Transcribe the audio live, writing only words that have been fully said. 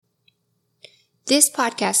This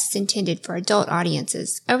podcast is intended for adult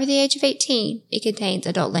audiences over the age of 18. It contains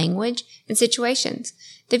adult language and situations.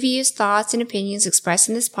 The views, thoughts, and opinions expressed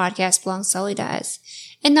in this podcast belong solely to us,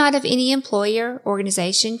 and not of any employer,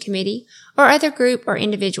 organization, committee, or other group or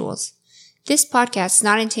individuals. This podcast is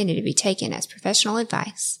not intended to be taken as professional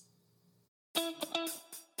advice.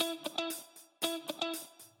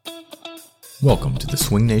 Welcome to the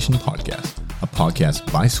Swing Nation Podcast, a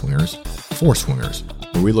podcast by swingers for swingers,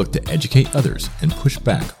 where we look to educate others and push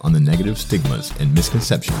back on the negative stigmas and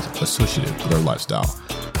misconceptions associated with our lifestyle.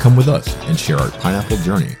 Come with us and share our pineapple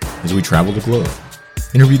journey as we travel the globe.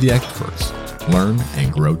 Interview the experts, learn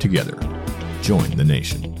and grow together. Join the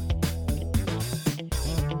nation.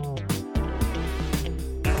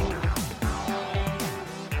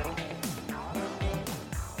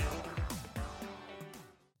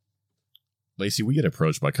 Lacey, we get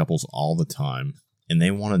approached by couples all the time, and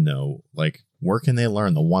they want to know, where can they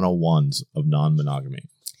learn the 101s of non-monogamy?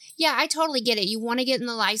 Yeah, I totally get it. You want to get in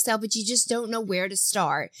the lifestyle, but you just don't know where to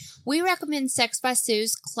start. We recommend Sex by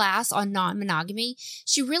Sue's class on non-monogamy.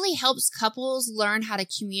 She really helps couples learn how to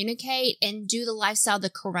communicate and do the lifestyle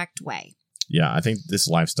the correct way. Yeah, I think this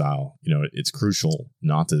lifestyle, it's crucial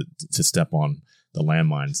not to step on the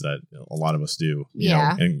landmines that a lot of us do, you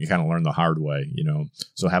know, and you kind of learn the hard way,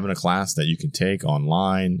 So having a class that you can take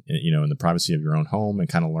online, in the privacy of your own home and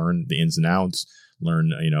kind of learn the ins and outs,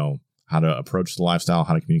 learn, how to approach the lifestyle,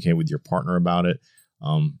 how to communicate with your partner about it.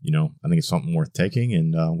 I think it's something worth taking,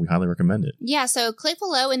 and we highly recommend it. Yeah, so click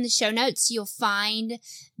below in the show notes. You'll find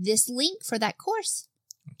this link for that course.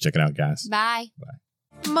 Check it out, guys. Bye.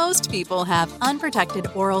 Bye. Most people have unprotected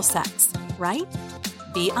oral sex, right?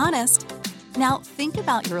 Be honest. Now, think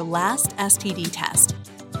about your last STD test.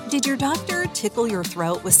 Did your doctor tickle your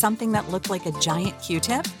throat with something that looked like a giant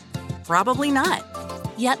Q-tip? Probably not.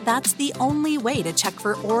 Yet that's the only way to check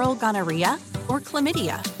for oral gonorrhea or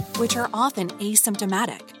chlamydia, which are often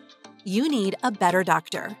asymptomatic. You need a better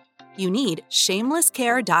doctor. You need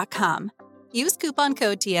shamelesscare.com. Use coupon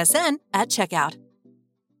code TSN at checkout.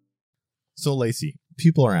 So, Lacey,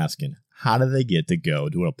 people are asking, how do they get to go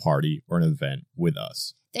to a party or an event with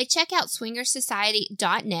us? They check out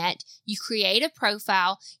swingersociety.net, you create a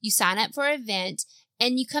profile, you sign up for an event,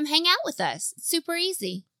 and you come hang out with us. It's super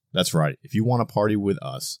easy. That's right. If you want to party with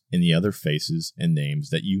us and the other faces and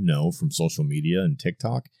names that you know from social media and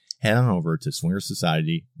TikTok, head on over to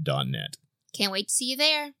swingersociety.net. Can't wait to see you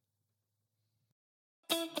there.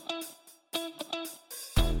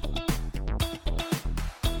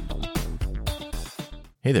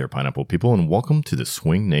 Hey there, Pineapple people, and welcome to the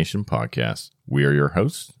Swing Nation Podcast. We are your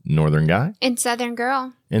hosts, Northern Guy and Southern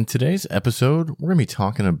Girl. In today's episode, we're going to be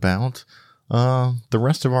talking about the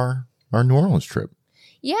rest of our New Orleans trip.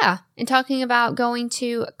 Yeah, and talking about going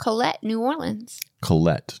to Colette, New Orleans.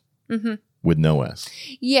 Colette, with no S.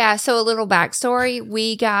 Yeah, so a little backstory.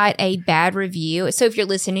 We got a bad review. So if you're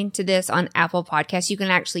listening to this on Apple Podcasts, you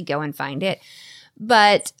can actually go and find it.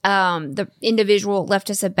 But the individual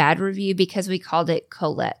left us a bad review because we called it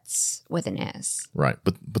Colette's with an S. Right,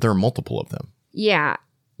 but there are multiple of them. Yeah.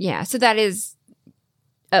 So that is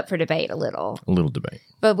up for debate a little. A little debate.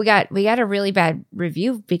 But we got a really bad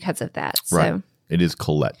review because of that. So. Right. It is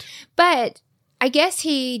Colette. But I guess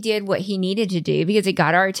he did what he needed to do because it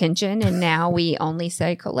got our attention, and now we only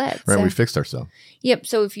say Colette. Right, so. we fixed ourselves. Yep,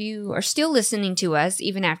 so if you are still listening to us,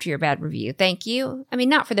 even after your bad review, thank you. I mean,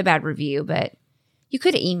 not for the bad review, but you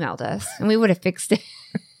could have emailed us, and we would have fixed it.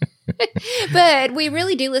 But we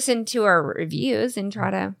really do listen to our reviews and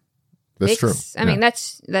try to That's fix. true. I mean,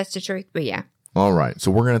 that's the truth, but yeah. All right,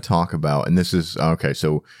 so we're going to talk about, and this is, okay,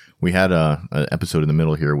 so we had an episode in the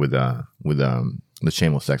middle here with the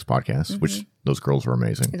Shameless Sex Podcast, which those girls are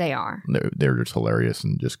amazing. They are. They're just hilarious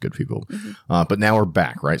and just good people. But now we're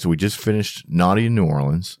back, right? So we just finished Naughty in New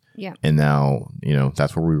Orleans. Yeah. And now,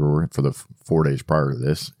 that's where we were for the 4 days prior to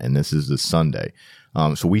this. And this is the Sunday.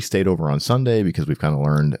 So we stayed over on Sunday because we've kind of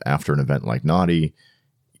learned after an event like Naughty,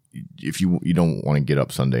 if you don't want to get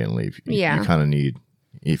up Sunday and leave. You kind of need,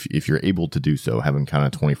 if you're able to do so, having kind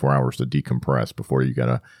of 24 hours to decompress before you got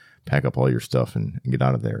to pack up all your stuff and get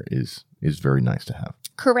out of there is very nice to have.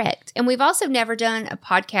 Correct. And we've also never done a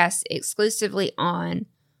podcast exclusively on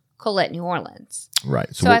Colette, New Orleans.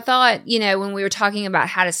 Right. So I thought, when we were talking about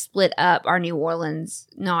how to split up our New Orleans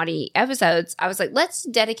naughty episodes, I was like, let's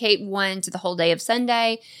dedicate one to the whole day of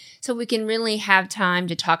Sunday so we can really have time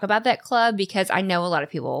to talk about that club, because I know a lot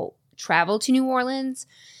of people travel to New Orleans.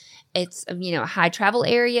 It's, a high travel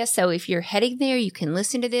area. So if you're heading there, you can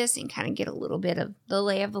listen to this and kind of get a little bit of the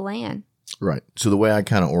lay of the land. Right. So the way I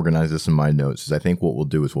kind of organize this in my notes is I think what we'll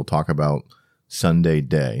do is we'll talk about Sunday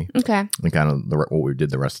day. Okay. And kind of what we did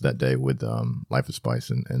the rest of that day with Life of Spice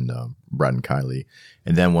and Brad and Kylie.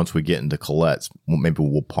 And then once we get into Colette's, maybe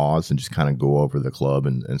we'll pause and just kind of go over the club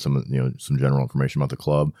and some general information about the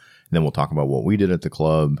club. And then we'll talk about what we did at the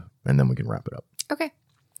club, and then we can wrap it up. Okay.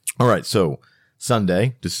 All right. So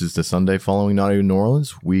Sunday, this is the Sunday following Naughty New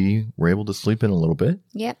Orleans. We were able to sleep in a little bit.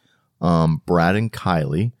 Yep. Brad and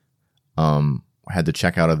Kylie had to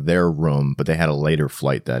check out of their room, but they had a later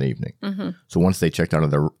flight that evening. Mm-hmm. So once they checked out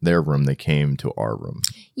of their room, they came to our room.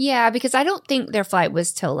 Yeah, because I don't think their flight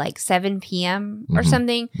was till like 7 p.m. or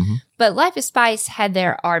something. Mm-hmm. But Life of Spice had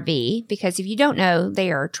their RV, because if you don't know,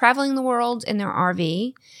 they are traveling the world in their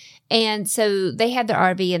RV. And so they had their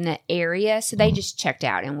RV in the area. So they just checked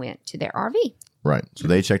out and went to their RV. Right. So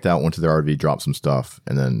they checked out, went to their RV, dropped some stuff,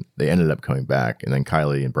 and then they ended up coming back. And then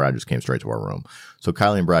Kylie and Brad just came straight to our room. So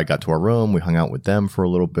Kylie and Brad got to our room. We hung out with them for a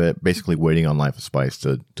little bit, basically waiting on Life of Spice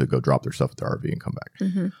to go drop their stuff at the RV and come back.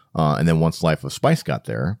 Mm-hmm. And then once Life of Spice got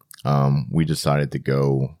there, we decided to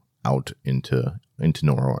go out into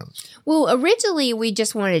New Orleans. Well, originally we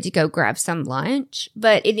just wanted to go grab some lunch,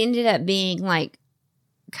 but it ended up being like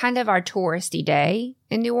kind of our touristy day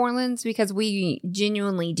in New Orleans, because we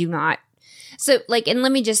genuinely do not. So, like, and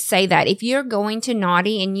let me just say that if you're going to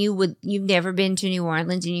Naughty and you've never been to New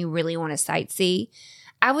Orleans and you really want to sightsee,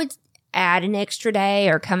 I would add an extra day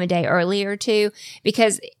or come a day earlier too,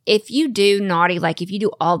 because if you do Naughty, like if you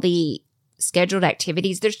do all the scheduled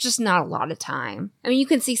activities, there's just not a lot of time. I mean, you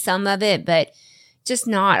can see some of it, but just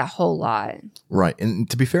not a whole lot. Right. And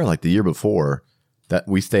to be fair, like the year before, that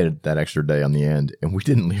we stayed that extra day on the end, and we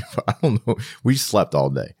didn't leave. I don't know. We slept all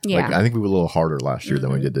day. Yeah. Like, I think we were a little harder last year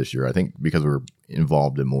than we did this year. I think because we were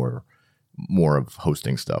involved in more of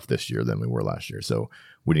hosting stuff this year than we were last year. So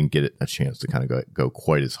we didn't get a chance to kind of go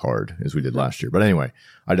quite as hard as we did last year. But anyway,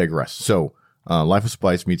 I digress. So Life of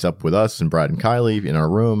Spice meets up with us and Brad and Kylie in our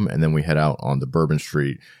room, and then we head out on the Bourbon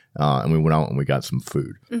Street. And we went out and we got some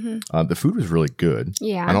food. Mm-hmm. The food was really good.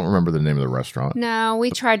 Yeah. I don't remember the name of the restaurant. No,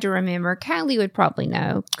 we tried to remember. Kylie would probably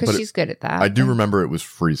know because she's good at that. I do remember it was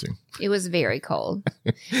freezing. It was very cold.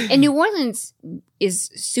 And New Orleans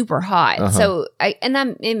is super hot. Uh-huh. So,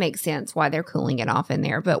 it makes sense why they're cooling it off in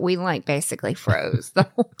there. But we basically froze the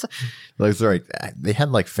whole time. Like, sorry, they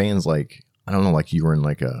had fans I don't know, like you were in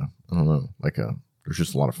there's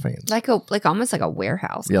just a lot of fans. Like almost like a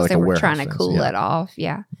warehouse. Yeah, like they a were warehouse trying to fans, cool it off.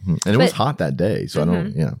 Yeah. Mm-hmm. And it was hot that day. So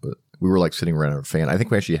but we were sitting around a fan. I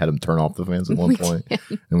think we actually had them turn off the fans at one point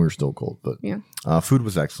and we were still cold. But food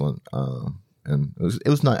was excellent. And it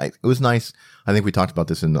was nice. It was nice. I think we talked about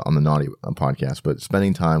this on the Naughty podcast, but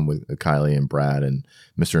spending time with Kylie and Brad and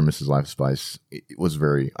Mr. and Mrs. Life of Spice, it was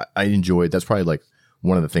I enjoyed. That's probably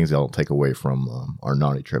one of the things that I'll take away from our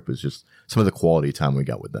Naughty trip is just some of the quality time we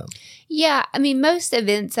got with them. Yeah. I mean, most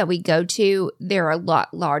events that we go to, they're a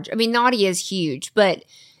lot larger. I mean, Naughty is huge, but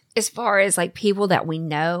as far as people that we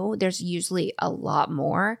know, there's usually a lot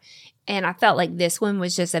more. And I felt like this one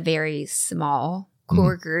was just a very small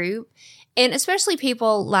core group. And especially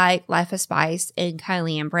people like Life of Spice and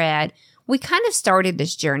Kylie and Brad, we kind of started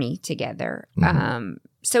this journey together. Mm-hmm.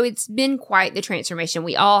 So it's been quite the transformation.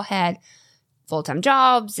 We all had full-time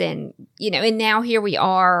jobs and now here we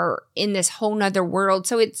are in this whole nother world.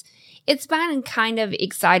 So it's been kind of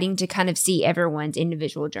exciting to kind of see everyone's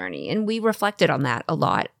individual journey. And we reflected on that a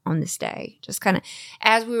lot on this day, just kind of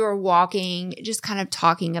as we were walking, just kind of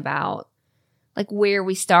talking about where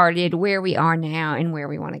we started, where we are now, and where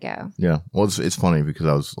we want to go. Yeah. Well, it's funny because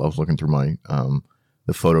I was looking through my,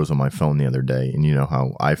 the photos on my phone the other day, and you know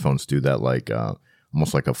how iPhones do that,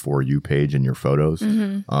 almost like a For You page in your photos.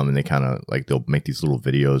 Mm-hmm. And they kind of they'll make these little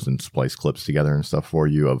videos and splice clips together and stuff for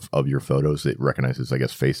you of your photos. It recognizes, I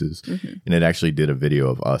guess, faces. Mm-hmm. And it actually did a video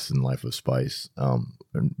of us in Life of Spice.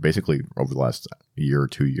 And basically over the last year or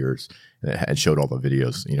 2 years, and it showed all the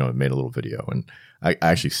videos, it made a little video, and I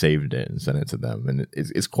actually saved it and sent it to them. And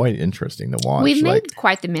it's quite interesting to watch. We've made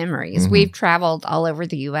quite the memories. Mm-hmm. We've traveled all over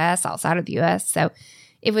the U.S., outside of the U.S., so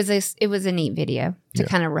it was a neat video to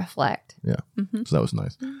kind of reflect. Yeah. Mm-hmm. So that was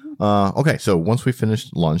nice. Mm-hmm. Okay. So once we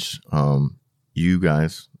finished lunch, you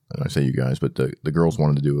guys, and I say you guys, but the girls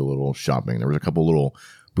wanted to do a little shopping. There was a couple little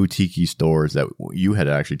boutique-y stores that you had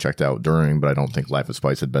actually checked out during, but I don't think Life of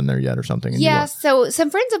Spice had been there yet or something. Yeah. So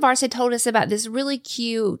some friends of ours had told us about this really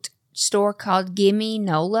cute store called Gimme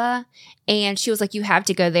Nola, and she was like, you have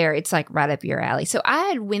to go there. It's right up your alley. So I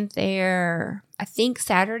had went there, I think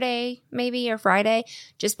Saturday maybe or Friday,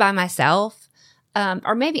 just by myself.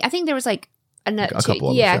 Or maybe I think there was a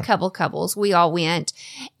couple couples. We all went,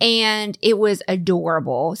 and it was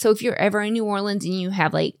adorable. So if you're ever in New Orleans and you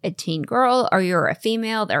have like a teen girl, or you're a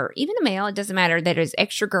female, or even a male, it doesn't matter, that is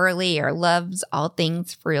extra girly or loves all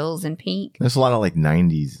things frills and pink. There's a lot of like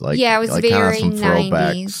 90s, like it was like very some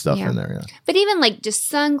throwback 90s stuff in there. Yeah, but even like just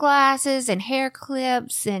sunglasses and hair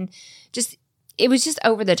clips, and just it was just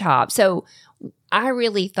over the top. So I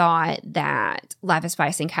really thought that Life of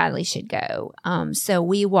Spice and Kylie should go. So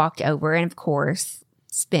we walked over and, of course,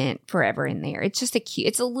 spent forever in there. It's just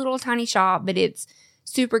it's a little tiny shop, but it's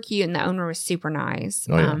super cute, and the owner was super nice.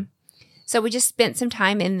 Oh, yeah. So we just spent some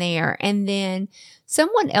time in there, and then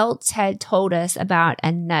someone else had told us about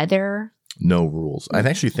another. No Rules. I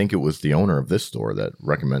actually think it was the owner of this store that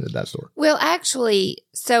recommended that store. Well, actually,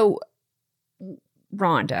 so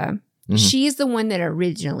Rhonda. Mm-hmm. She's the one that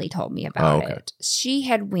originally told me about it. She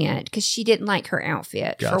had went because she didn't like her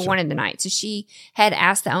outfit for one of the nights. So she had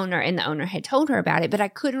asked the owner, and the owner had told her about it, but I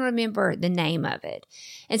couldn't remember the name of it.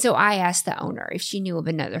 And so I asked the owner if she knew of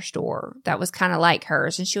another store that was kind of like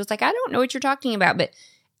hers. And she was like, I don't know what you're talking about. But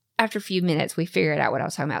after a few minutes, we figured out what I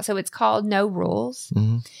was talking about. So it's called No Rules.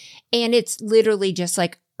 Mm-hmm. And it's literally just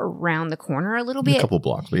like around the corner a little bit. A couple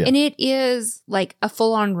blocks, but yeah. And it is like a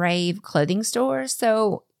full-on rave clothing store.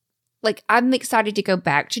 So like, I'm excited to go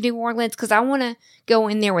back to New Orleans because I want to go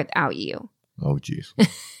in there without you. Oh, geez.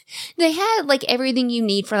 They had like everything you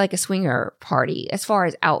need for like a swinger party as far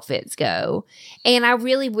as outfits go. And I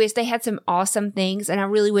really wish they had some awesome things. And I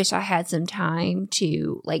really wish I had some time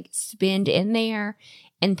to like spend in there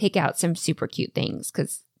and pick out some super cute things,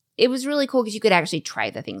 because it was really cool because you could actually try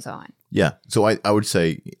the things on. Yeah. So I would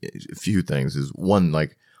say a few things is one,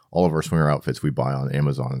 like, all of our swinger outfits we buy on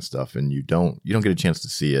Amazon and stuff, and you don't get a chance to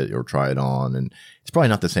see it or try it on, and it's probably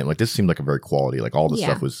not the same. Like, this seemed like a very quality, like all the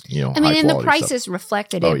stuff was, I mean, and the prices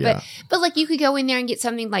reflected it. Oh, yeah. But like you could go in there and get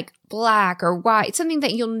something like black or white, something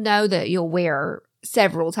that you'll know that you'll wear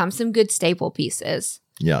several times, some good staple pieces.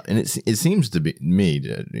 Yeah, and it seems to be me,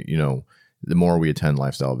 the more we attend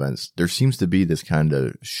lifestyle events, there seems to be this kind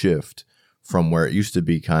of shift from where it used to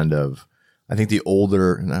be kind of, I think the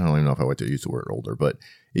older, and I don't even know if I want to use the word older, but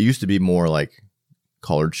it used to be more like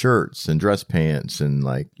collared shirts and dress pants, and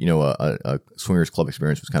like, a swingers club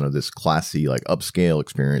experience was kind of this classy, like upscale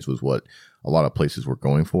experience was what a lot of places were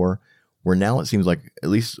going for. Where now it seems like at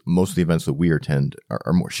least most of the events that we attend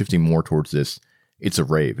are more shifting more towards this. It's a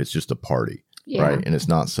rave. It's just a party, right? And it's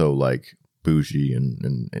not so like bougie and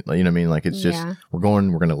you know what I mean? Like, it's just, we're going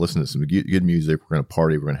to listen to some good music. We're going to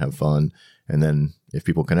party. We're going to have fun. And then if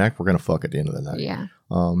people connect, we're going to fuck at the end of the night. Yeah.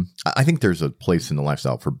 I think there's a place in the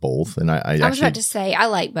lifestyle for both. And I was about to say, I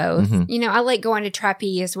like both. Mm-hmm. I like going to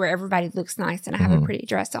trapeze where everybody looks nice and I have a pretty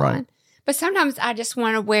dress on. Right. But sometimes I just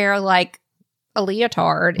want to wear like a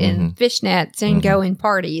leotard and fishnets and go and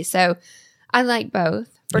party. So I like both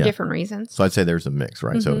for different reasons. So I'd say there's a mix,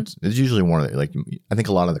 right? Mm-hmm. So it's usually one of the, like, I think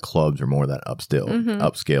a lot of the clubs are more that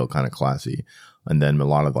upscale kind of classy. And then a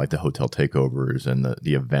lot of like the hotel takeovers and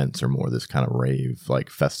the events are more this kind of rave, like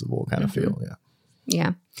festival kind of feel. Yeah.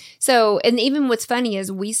 Yeah. So, and even what's funny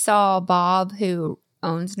is we saw Bob, who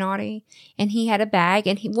owns Naughty, and he had a bag,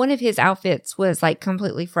 and one of his outfits was like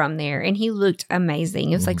completely from there, and he looked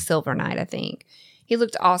amazing. It was like Silver Night, I think. He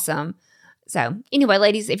looked awesome. So anyway,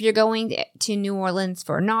 ladies, if you're going to New Orleans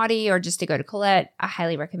for Naughty or just to go to Colette, I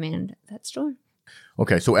highly recommend that store.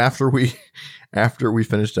 Okay, so after we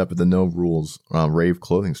finished up at the No Rules rave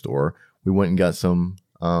clothing store, we went and got some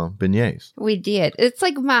beignets. We did. It's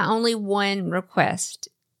like my only one request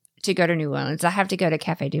to go to New Orleans. I have to go to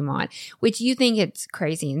Cafe Du Monde, which you think it's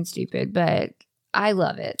crazy and stupid, but I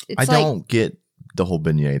love it. I don't get the whole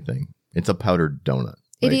beignet thing. It's a powdered donut.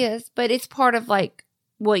 It is, but it's part of like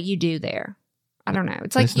what you do there. I don't know.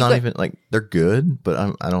 It's like, it's not even like they're good,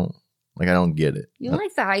 but I don't get it. You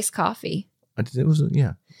like the iced coffee. It was,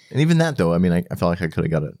 yeah. And even that, though, I mean, I felt like I could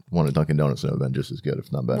have got one at Dunkin' Donuts and it would have been just as good,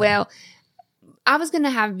 if not better. Well, I was going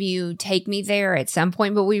to have you take me there at some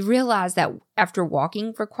point, but we realized that after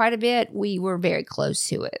walking for quite a bit, we were very close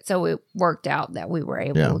to it. So it worked out that we were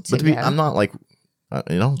able to go. I'm not like, I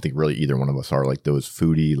don't think really either one of us are like those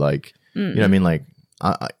foodie, like, you know what I mean? Like,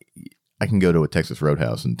 I can go to a Texas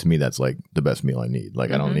Roadhouse, and to me, that's like the best meal I need.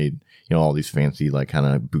 Like, I don't need, all these fancy, like, kind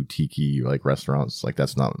of boutique-y, like, restaurants. Like,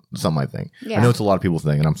 that's not my thing. Yeah. I know it's a lot of people's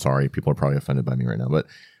thing, and I'm sorry. People are probably offended by me right now. But,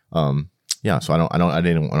 yeah, so I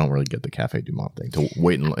don't really get the Cafe Du Monde thing to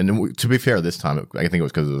wait. And to be fair, this time, I think it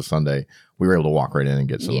was because it was a Sunday, we were able to walk right in and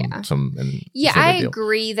get some. Yeah, I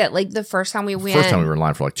agree that, like, the first time we went. First time we were in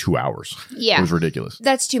line for like 2 hours. Yeah. It was ridiculous.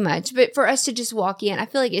 That's too much. But for us to just walk in, I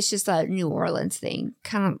feel like it's just a New Orleans thing.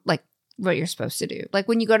 Kind of like what you're supposed to do. Like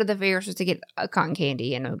when you go to the fair, you're supposed to get a cotton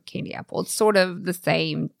candy and a candy apple. It's sort of the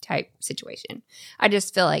same type situation. I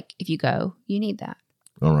just feel like if you go, you need that.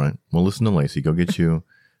 All right. Well, listen to Lacey. Go get you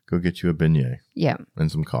a beignet. Yeah.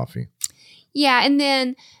 And some coffee. Yeah. And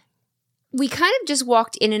then we kind of just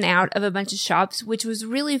walked in and out of a bunch of shops, which was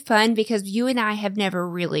really fun because you and I have never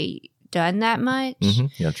really done that much. Mm-hmm.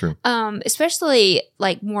 Yeah, true. Especially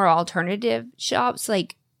like more alternative shops,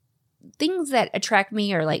 like things that attract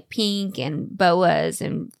me are like pink and boas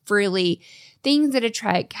and frilly. Things that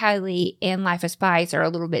attract Kylie and Life of Spice are a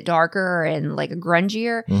little bit darker and like a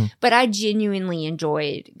grungier. Mm-hmm. But I genuinely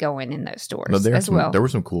enjoyed going in those stores as well. There were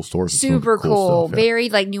some cool stores. Super cool. Stuff, yeah. Very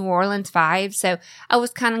like New Orleans vibes. So I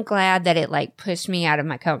was kind of glad that it like pushed me out of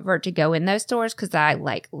my comfort to go in those stores because I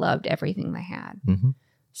like loved everything they had. Mm-hmm.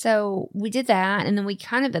 So we did that, and then we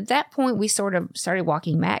kind of, at that point, we sort of started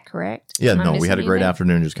walking back, correct? Yeah, no, we had a great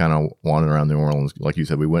afternoon just kind of wandering around New Orleans. Like you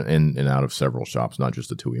said, we went in and out of several shops, not just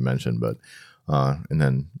the two we mentioned, but, and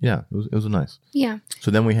then, yeah, it was nice. Yeah. So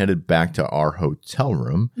then we headed back to our hotel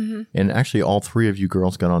room, and actually all three of you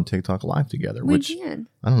girls got on TikTok Live together, we did.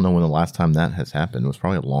 I don't know when the last time that has happened. It was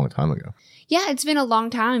probably a long time ago. Yeah, it's been a long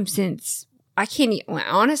time since...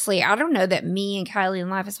 honestly, I don't know that me and Kylie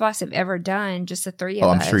and Life of Spice have ever done just the three of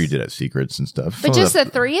us. I'm sure you did at Secrets and stuff. But just the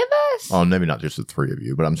three of us? Oh, maybe not just the three of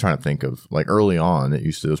you, but I'm trying to think of, like, early on, it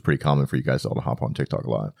was pretty common for you guys all to hop on TikTok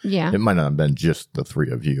Live. Yeah. It might not have been just the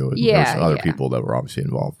three of you. Yeah. There was other people that were obviously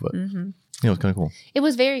involved, but it was kind of cool. It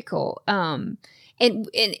was very cool. And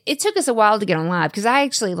it took us a while to get on live because I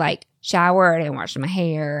actually, like, showered and washed my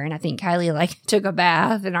hair, and I think Kylie, like, took a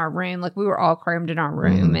bath in our room. Like, we were all crammed in our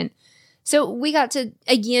room, and so we got to,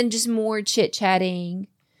 again, just more chit-chatting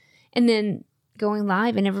and then going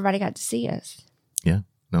live, and everybody got to see us. Yeah.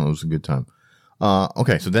 No, it was a good time.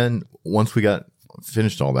 Okay, so then once we got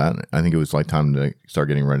finished all that, I think it was like time to start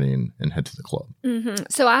getting ready and head to the club. Mm-hmm.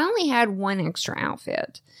 So I only had one extra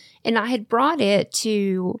outfit, and I had brought it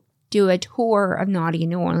to do a tour of Naughty in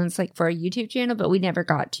New Orleans, like for a YouTube channel, but we never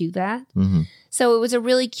got to that. Mm-hmm. So it was a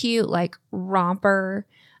really cute, like, romper.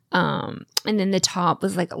 And then the top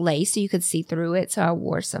was like lace so you could see through it. So I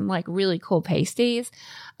wore some like really cool pasties.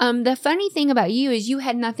 The funny thing about you is you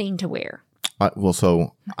had nothing to wear.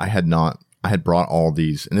 So I had brought all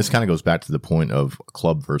these, and this kind of goes back to the point of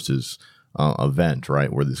club versus event,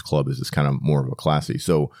 right? Where this club is this kind of more of a classy.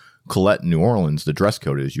 So Colette, New Orleans, the dress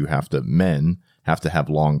code is men have to have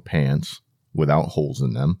long pants without holes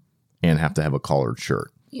in them and have to have a collared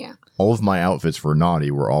shirt. Yeah. All of my outfits for Naughty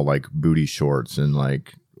were all like booty shorts and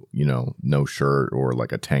like, no shirt or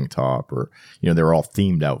like a tank top or, they were all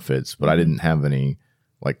themed outfits, but I didn't have any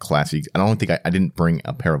like classy. I don't think I didn't bring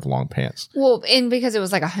a pair of long pants. Well, and because it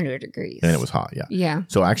was like 100 degrees. And it was hot. Yeah. Yeah.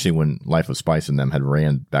 So actually when Life of Spice and them had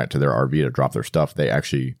ran back to their RV to drop their stuff, they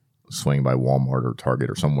actually swung by Walmart or Target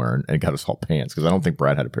or somewhere and got us all pants because I don't think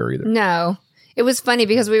Brad had a pair either. No. It was funny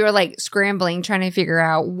because we were like scrambling, trying to figure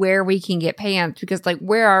out where we can get pants because like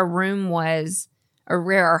where our room was or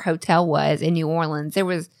where our hotel was in New Orleans, there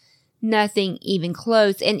was nothing even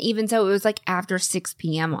close. And even so, it was like after 6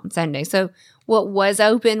 p.m. on Sunday. So what was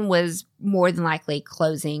open was more than likely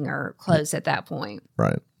closing or closed at that point.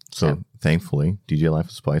 Right. So thankfully, DJ Life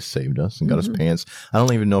of Spice saved us and got us pants. I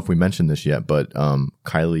don't even know if we mentioned this yet, but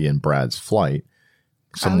Kylie and Brad's flight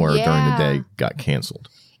somewhere during the day got canceled.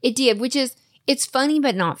 It did, which is... It's funny,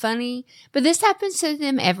 but not funny. But this happens to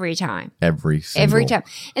them every time. Every time.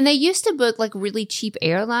 And they used to book like really cheap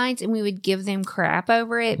airlines, and we would give them crap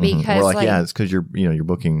over it because, we're like, yeah, it's because you're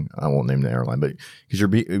booking. I won't name the airline, but because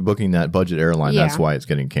you're booking that budget airline, that's why it's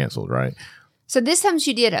getting canceled, right? So this time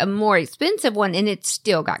she did a more expensive one, and it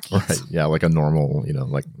still got canceled. Right? Yeah, like a normal,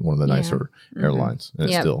 like one of the nicer airlines, and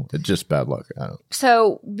it's just bad luck.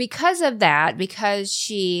 So because of that, because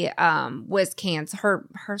she was canceled,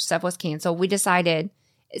 her stuff was canceled. We decided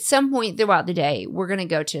at some point throughout the day we're going to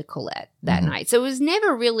go to Colette that night. So it was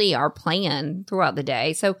never really our plan throughout the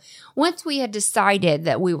day. So once we had decided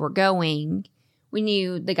that we were going, we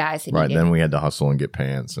knew the guys had needed. Then we had to hustle and get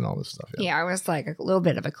pants and all this stuff. Yeah, it was like a little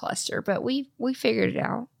bit of a cluster, but we figured it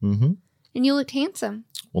out. Mm-hmm. And you looked handsome.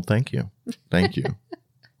 Well, thank you. Thank you.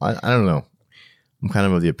 I don't know. I'm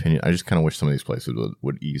kind of the opinion. I just kind of wish some of these places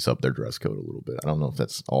would ease up their dress code a little bit. I don't know if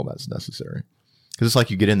that's necessary. Because it's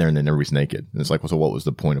like you get in there and then everybody's naked. And it's like, well, so what was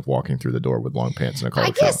the point of walking through the door with long pants and a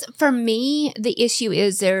collared shirt? I guess for me, the issue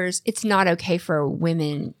is it's not okay for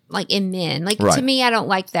women, like in men. Like to me, I don't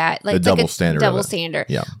like that. Like the double standard. Double standard.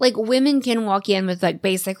 Yeah. Like women can walk in with like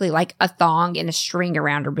basically like a thong and a string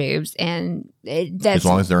around her boobs, and that's as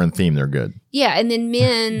long as they're in theme, they're good. Yeah, and then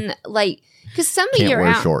men like Because some of can't your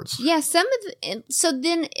wear shorts. Yeah, so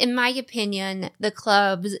then, in my opinion, the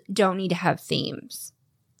clubs don't need to have themes.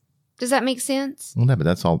 Does that make sense? Well, no, but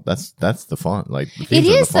that's all. That's the fun. Like the It themes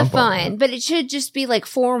are is the part. fun, but it should just be like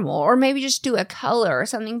formal, or maybe just do a color or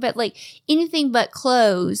something. But like anything but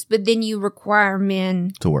clothes. But then you require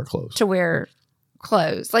men to wear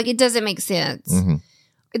clothes. Like it doesn't make sense. Mm-hmm.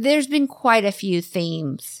 There's been quite a few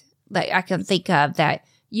themes that I can think of that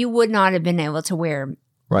you would not have been able to wear.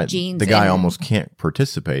 Right. Jeans. The guy almost can't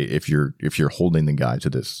participate if you're holding the guy to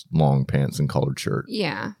this long pants and collared shirt.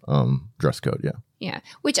 Yeah. Dress code. Yeah. Yeah.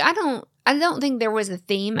 Which I don't think there was a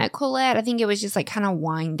theme at Colette. I think it was just like kind of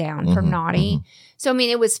wind down from Naughty. Mm-hmm. So I mean,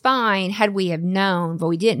 it was fine had we have known, but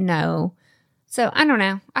we didn't know. So I don't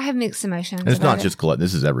know. I have mixed emotions. And it's not just Colette.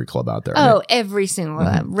 This is every club out there. Oh, every single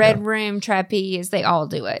Mm-hmm. Red Room, Trapeze, they all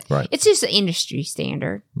do it. Right. It's just an industry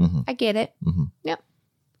standard. Mm-hmm. I get it. Mm-hmm. Yep.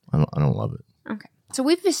 I don't love it. Okay. So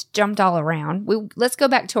we've just jumped all around. Let's go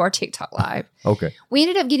back to our TikTok live. Okay. We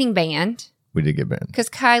ended up getting banned We did get banned. because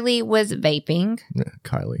Kylie was vaping. Yeah,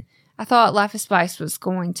 Kylie. I thought Life of Spice was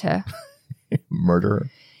going to Murder her.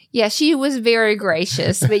 Yeah, she was very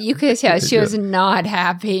gracious, but you could tell she was not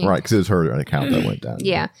happy. Right, because it was her account that went down.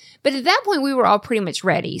 Yeah. But at that point, we were all pretty much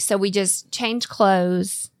ready. So we just changed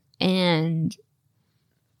clothes and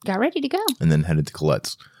got ready to go. And then headed to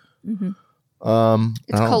Colette's. Mm-hmm.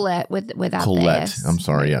 It's Colette without Colette. the S. I'm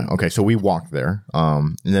sorry. Yeah. Okay. So we walked there.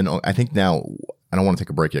 And then I think now I don't want to take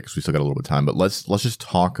a break yet because we still got a little bit of time. But let's just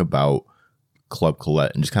talk about Club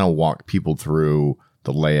Colette and just kind of walk people through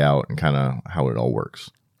the layout and kind of how it all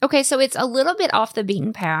works. Okay, so it's a little bit off the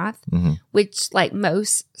beaten path, which like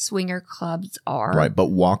most swinger clubs are. Right, but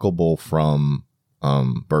walkable from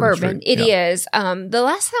Bourbon Street. It is. The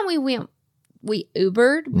last time we went, we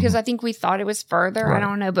Ubered because I think we thought it was further. Right. I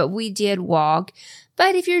don't know, but we did walk.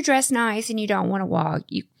 But if you're dressed nice and you don't want to walk,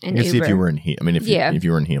 you can see Uber. if you were in if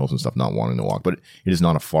you were in heels and stuff, not wanting to walk, but it is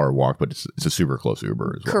not a far walk, but it's a super close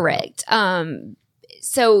Uber as well. Correct.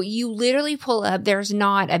 So you literally pull up. There's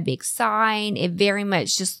not a big sign. It very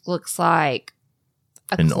much just looks like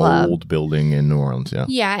an club. old building in New Orleans. Yeah.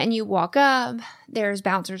 Yeah, and you walk up. There's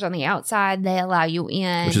bouncers on the outside. They allow you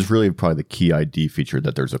in. Which is really probably the key ID feature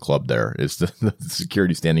that there's a club there is the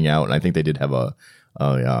security standing out. And I think they did have like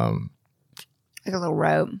a little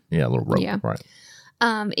rope. Yeah, a little rope. Yeah. Right.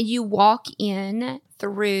 You walk in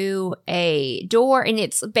through a door, and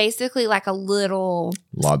it's basically like a little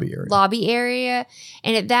lobby area.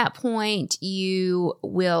 And at that point, you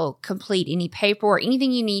will complete any paperwork,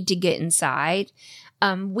 anything you need to get inside.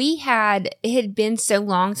 It had been so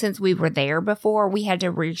long since we were there before, we had to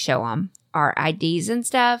re-show them our IDs and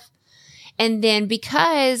stuff. And then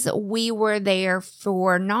because we were there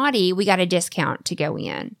for Naughty, we got a discount to go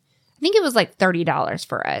in. I think it was like $30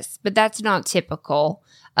 for us, but that's not typical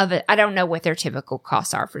of it. I don't know what their typical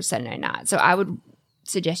costs are for Sunday night. So I would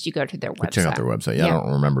suggest you go to their website. Check out their website. Yeah, I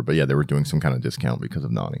don't remember, but yeah, they were doing some kind of discount because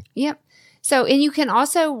of Naughty. Yep. So, and you can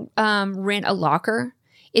also rent a locker.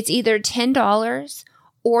 It's either $10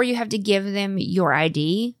 or you have to give them your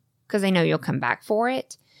ID because they know you'll come back for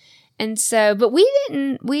it. And so, but we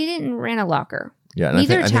didn't rent a locker. Yeah, and I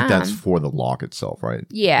think that's for the lock itself, right?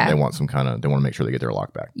 Yeah. They want they want to make sure they get their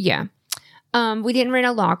lock back. Yeah. We didn't rent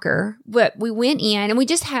a locker, but we went in and we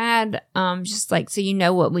just had, just like, so you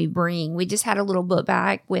know what we bring. We just had a little book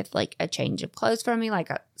bag with like a change of clothes for me, like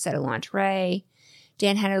a set of lingerie.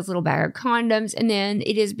 Dan had his little bag of condoms, and then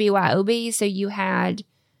it is BYOB. So you had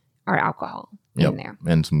our alcohol in there.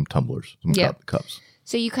 And some tumblers, some cups.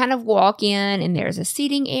 So you kind of walk in and there's a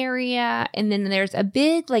seating area, and then there's a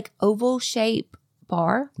big like oval shape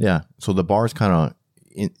bar. Yeah. So the bar is kind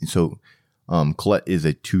of, Colette is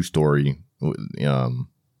a 2-story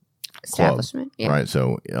establishment. Club, right?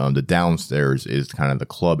 So the downstairs is kind of the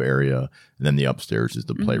club area, and then the upstairs is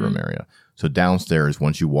the playroom area. So downstairs,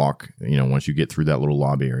 once you get through that little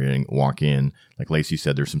lobby area and walk in, like Lacey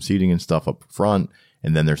said, there's some seating and stuff up front,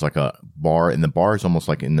 and then there's like a bar, and the bar is almost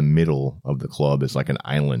like in the middle of the club. It's like an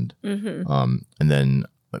island, and then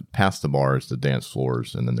past the bar is the dance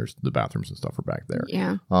floors, and then there's the bathrooms and stuff are back there.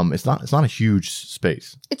 Yeah. It's not a huge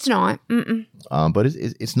space. It's not. But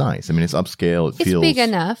it's nice. I mean, it's upscale. It feels big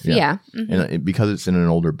enough. Yeah. And because it's in an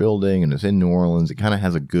older building and it's in New Orleans, it kind of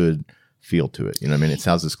has a good feel to it. You know what I mean? It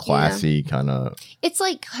sounds this classy kind of. It's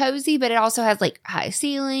like cozy, but it also has like high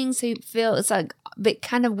ceilings. So you feel it's like but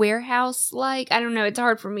kind of warehouse like. I don't know. It's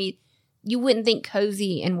hard for me. You wouldn't think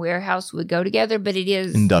cozy and warehouse would go together, but it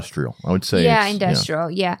is industrial. I would say,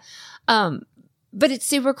 industrial. Yeah. But it's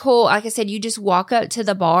super cool. Like I said, you just walk up to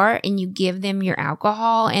the bar and you give them your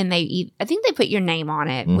alcohol, and I think they put your name on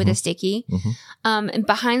it with a sticky. And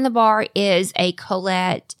behind the bar is a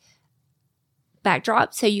Colette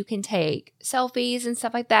backdrop so you can take selfies and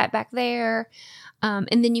stuff like that back there. And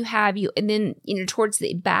then towards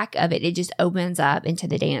the back of it, it just opens up into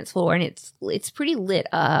the dance floor, and it's pretty lit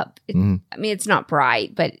up. I mean, it's not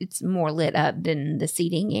bright, but it's more lit up than the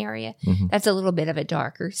seating area. That's a little bit of a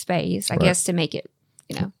darker space, I guess, to make it,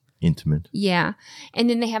 intimate. Yeah. And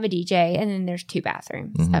then they have a DJ, and then there's 2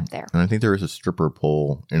 bathrooms up there. And I think there is a stripper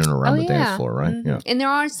pole in and around the dance floor, right? Yeah. And there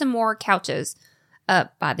are some more couches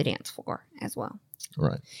up by the dance floor as well.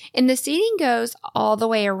 Right. And the seating goes all the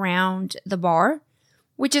way around the bar,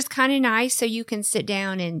 which is kind of nice. So you can sit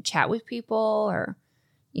down and chat with people or,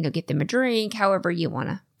 get them a drink, however you want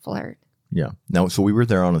to flirt. Yeah. Now, so we were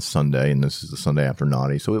there on a Sunday, and this is the Sunday after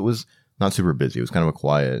Naughty. So it was not super busy. It was kind of a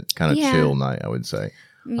quiet, kind of chill night, I would say.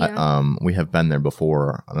 Yeah. We have been there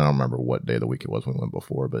before. I don't remember what day of the week it was when we went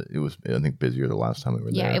before, but it was, I think, busier the last time we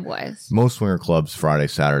were there. Yeah, it was. Most swinger clubs, Friday,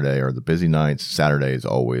 Saturday are the busy nights. Saturday is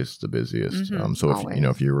always the busiest. So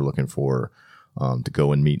if you were looking for to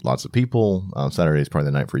go and meet lots of people, Saturday is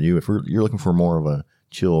probably the night for you. If you're looking for more of a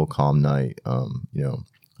chill, calm night, a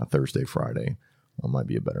Thursday, Friday might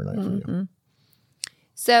be a better night for you.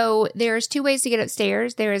 So there's 2 ways to get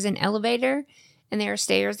upstairs. There is an elevator, and there are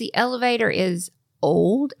stairs. The elevator is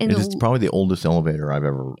old, and it's probably the oldest elevator I've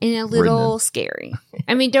ever and a little scary.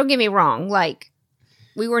 I mean, don't get me wrong, like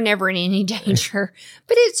we were never in any danger,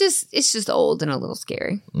 but it's just old and a little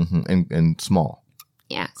scary. And small.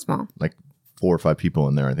 Yeah, small. Like 4 or 5 people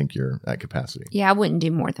in there, I think you're at capacity. Yeah, I wouldn't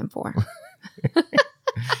do more than 4.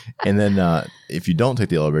 And then if you don't take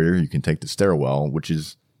the elevator, you can take the stairwell, which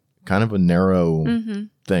is kind of a narrow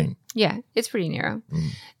thing. Yeah, it's pretty narrow.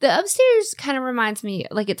 The upstairs kind of reminds me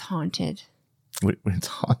like it's haunted. When it's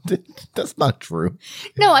haunted? That's not true.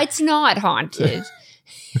 No, it's not haunted.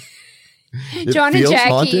 John and Jackie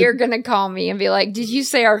haunted? Are going to call me and be like, did you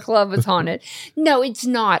say our club was haunted? No, it's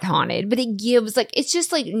not haunted, but it gives it's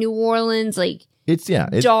just like New Orleans, like it's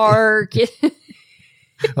dark.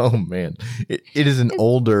 Oh, man. It is an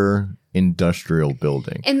older industrial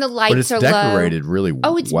building. And the lights are low. But it's decorated really well.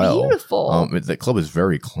 Oh, it's beautiful. The club is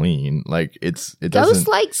very clean. Like it doesn't. Ghost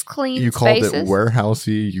likes clean You spaces. called it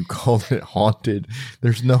warehousey. You called it haunted.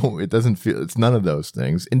 It doesn't feel, it's none of those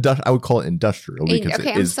things. I would call it industrial because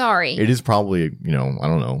I'm sorry. It is probably, I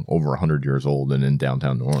don't know, over 100 years old and in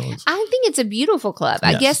downtown New Orleans. I think it's a beautiful club.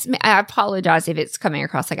 Yes. I guess I apologize if it's coming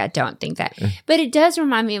across like I don't think that. But it does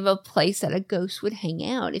remind me of a place that a ghost would hang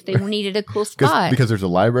out if they needed a cool spot. Because there's a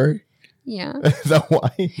library? Yeah. Is that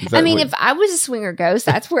why? If I was a swinger ghost,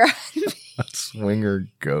 that's where I'd be. A swinger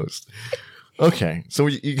ghost. Okay. So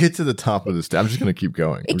you get to the top of the stairs. I'm just going to keep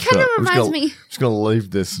going. It kind of reminds me. I'm just going to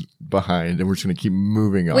leave this behind, and we're just going to keep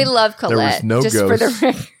moving on. We love Colette. There was no ghosts. For the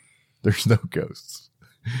record. There's no ghosts.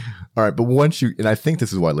 All right. But and I think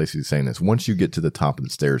this is why Lacey's saying this, once you get to the top of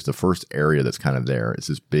the stairs, the first area that's kind of there is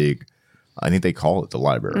this big, I think they call it the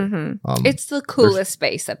library. It's the coolest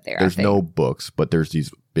space up there. There's no books, but there's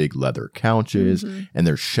these big leather couches, and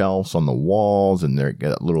there's shelves on the walls, and they're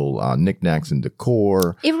got little knickknacks and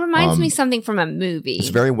decor. It reminds me something from a movie. It's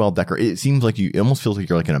very well decorated. It seems like it almost feels like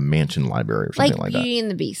you're like in a mansion library or something like that. Like Beauty and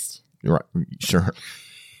the Beast. You're right. Sure.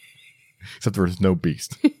 Except there's no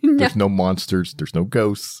beast. There's no monsters. There's no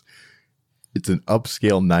ghosts. It's an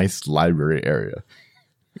upscale, nice library area.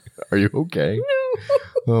 Are you okay? No.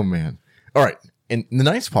 Oh, man. All right. And the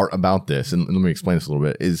nice part about this, and let me explain this a little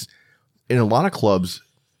bit, is in a lot of clubs,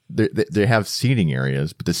 they have seating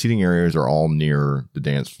areas, but the seating areas are all near the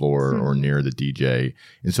dance floor or near the DJ.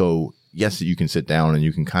 And so, yes, you can sit down and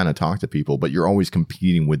you can kind of talk to people, but you're always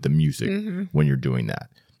competing with the music when you're doing that.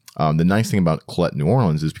 The nice thing about Colette, New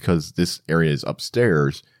Orleans is because this area is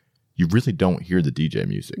upstairs, you really don't hear the DJ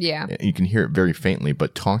music. Yeah. You can hear it very faintly,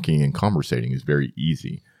 but talking and conversating is very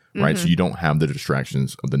easy. Right. So you don't have the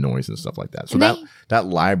distractions of the noise and stuff like that. So that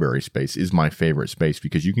library space is my favorite space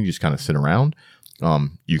because you can just kind of sit around.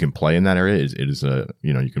 You can play in that area. It is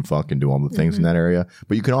you can fuck and do all the things in that area,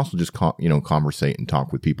 but you can also just, conversate and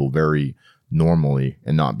talk with people very normally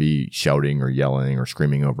and not be shouting or yelling or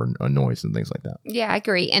screaming over a noise and things like that. Yeah, I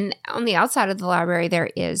agree. And on the outside of the library, there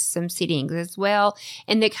is some seating as well.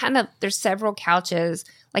 And there's several couches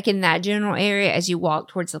like in that general area as you walk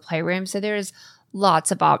towards the playroom. So there's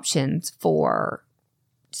lots of options for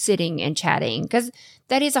sitting and chatting because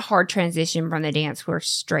that is a hard transition from the dance floor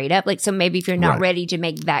straight up. So maybe if you're not ready to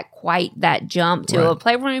make that jump to a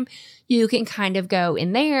playroom, you can kind of go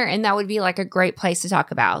in there, and that would be like a great place to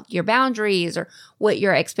talk about your boundaries or what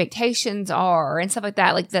your expectations are and stuff like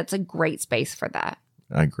that. That's a great space for that.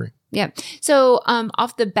 I agree. Yeah. So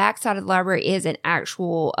off the back side of the library is an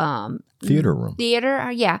actual theater room.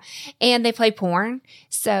 Yeah. And they play porn.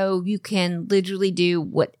 So you can literally do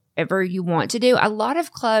whatever you want to do. A lot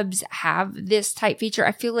of clubs have this type feature.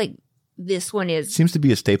 I feel like this one seems to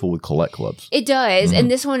be a staple with Colette clubs. It does.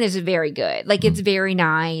 And this one is very good. Like it's very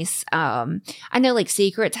nice. I know like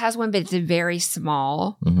Secrets has one, but it's very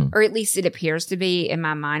small, or at least it appears to be in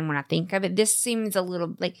my mind when I think of it. This seems a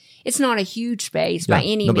little like it's not a huge space by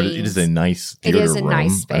any means. But it is a nice theater room. It is a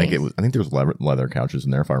nice space. I think there's leather couches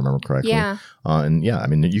in there if I remember correctly. Yeah. I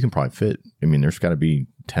mean, you can probably fit. I mean, there's got to be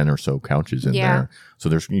 10 or so couches in there. So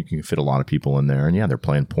you can fit a lot of people in there. And they're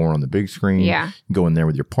playing porn on the big screen. Yeah. You can go in there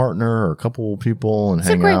with your partner or a couple of people and hang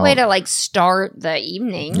out. It's a great way to like start the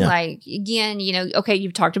evening. Yeah. Like again, okay,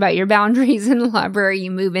 you've talked about your boundaries in the library. You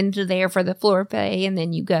move into there for the floor play and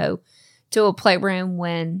then you go to a playroom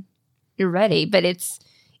when you're ready. But it's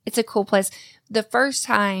a cool place. The first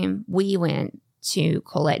time we went to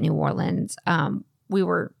Colette, New Orleans, we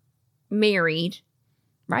were married,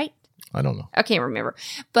 right? I don't know. I can't remember.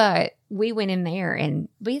 But we went in there and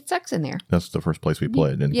we had sex in there. That's the first place we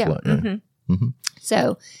played in Colette. Yeah.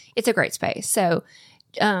 So it's a great space. So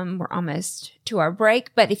we're almost to our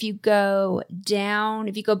break. But if you go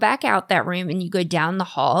back out that room and you go down the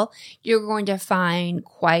hall, you're going to find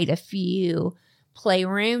quite a few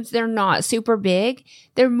playrooms. They're not super big.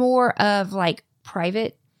 They're more of like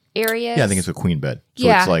private areas. Yeah, I think it's a queen bed. So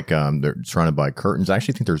it's like they're surrounded by curtains. I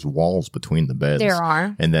actually think there's walls between the beds. There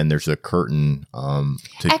are. And then there's a curtain.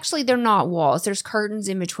 Actually, they're not walls. There's curtains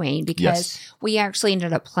in between because we actually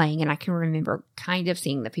ended up playing and I can remember kind of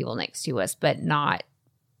seeing the people next to us, but not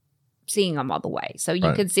seeing them all the way. So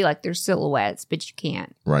you could see like their silhouettes, but you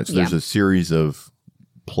can't. Right. So there's a series of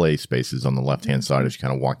play spaces on the left-hand side as you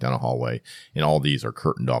kind of walk down a hallway, and all these are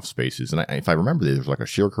curtained off spaces. And if I remember, there's like a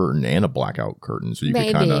sheer curtain and a blackout curtain, so you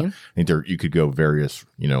could kind of, I think you could go various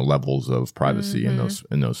levels of privacy in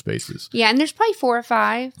those spaces. Yeah, and there's probably 4 or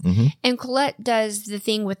 5. And Colette does the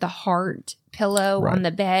thing with the heart pillow on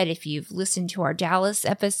the bed. If you've listened to our Dallas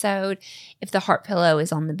episode, if the heart pillow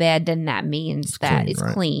is on the bed, then that means it's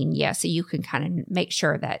clean. Yeah, so you can kind of make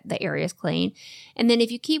sure that the area is clean. And then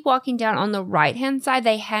if you keep walking down on the right-hand side,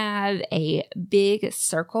 they have a big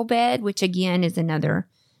circle bed, which again is another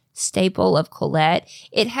staple of Colette.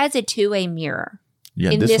 It has a 2-way mirror.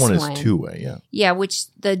 Yeah, this one is 2-way, yeah. Yeah,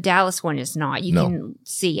 which the Dallas one is not. You can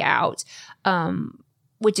see out,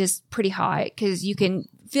 which is pretty hot because you can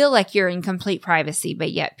feel like you're in complete privacy, but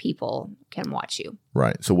yet people can watch you.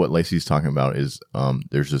 Right. So what Lacey's talking about is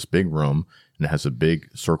there's this big room and it has a big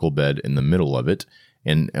circle bed in the middle of it.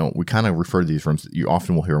 And we kind of refer to these rooms, you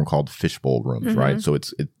often will hear them called fishbowl rooms, right? So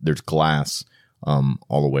there's glass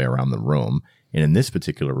all the way around the room. And in this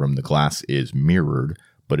particular room, the glass is mirrored,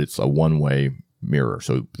 but it's a one-way mirror.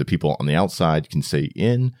 So the people on the outside can see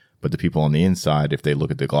in, but the people on the inside, if they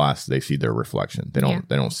look at the glass, they see their reflection. They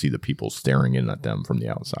don't see the people staring in at them from the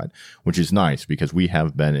outside, which is nice because we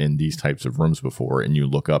have been in these types of rooms before, and you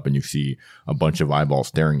look up and you see a bunch of eyeballs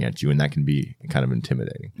staring at you, and that can be kind of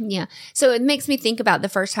intimidating. Yeah. So it makes me think about the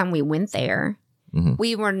first time we went there.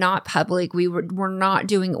 We were not public. We're not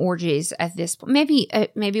doing orgies at this point. Maybe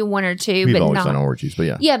 1 or 2. We've but always not, done orgies, but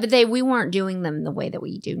yeah. Yeah, but we weren't doing them the way that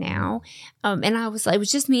we do now. And I was like, it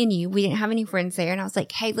was just me and you. We didn't have any friends there. And I was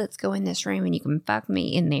like, hey, let's go in this room and you can fuck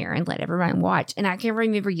me in there and let everyone watch. And I can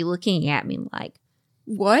remember you looking at me like,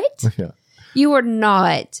 what? Yeah. You were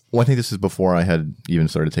not. Well, I think this is before I had even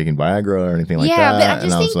started taking Viagra or anything like that. Yeah, but I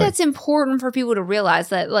just think that's important for people to realize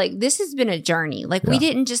that, like, this has been a journey. Like, we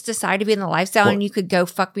didn't just decide to be in the lifestyle and you could go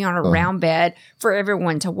fuck me on a round bed for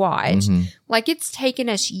everyone to watch. Like, it's taken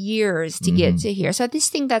us years to get to here. So I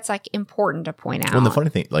just think that's, like, important to point out. Well, and the funny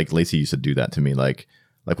thing, like, Lacey used to do that to me. Like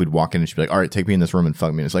we'd walk in and she'd be like, all right, take me in this room and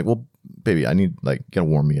fuck me. And it's like, well, baby, I need, like, gotta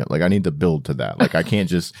warm me up. Like, I need to build to that. Like, I can't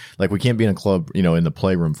just, like, we can't be in a club, in the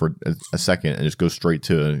playroom for a second and just go straight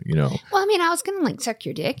to, Well, I mean, I was gonna, like, suck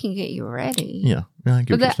your dick and get you ready. Yeah, I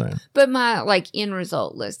get what you're saying. But my, like, end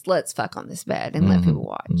result list, let's fuck on this bed and let people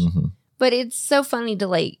watch. But it's so funny to,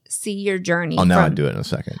 like, see your journey. Oh, now I'd do it in a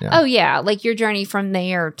second. Yeah. Oh, yeah. Like, your journey from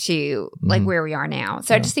there to, like, where we are now.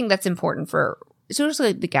 So I just think that's important for,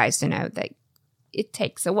 especially the guys to know that it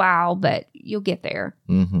takes a while, but you'll get there.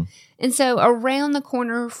 And so around the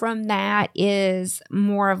corner from that is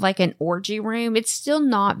more of like an orgy room. It's still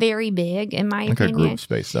not very big in my opinion. Like a group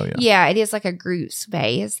space though, yeah. Yeah, it is like a group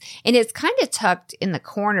space. And it's kind of tucked in the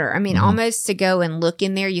corner. I mean, almost to go and look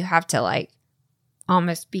in there, you have to like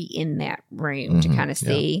almost be in that room to kind of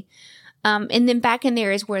see. And then back in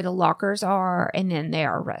there is where the lockers are. And then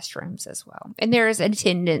there are restrooms as well. And there is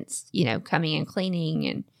attendants, coming and cleaning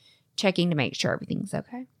and checking to make sure everything's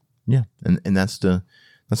okay. Yeah, and that's the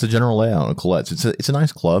general layout of Colette's. It's a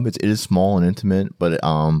nice club. It is small and intimate, but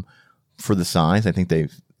for the size, I think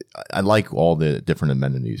I like all the different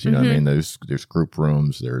amenities. You know what I mean? There's group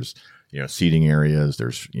rooms. There's, seating areas.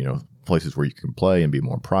 There's, places where you can play and be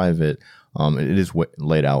more private. It is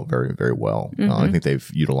laid out very, very well. I think they've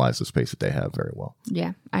utilized the space that they have very well.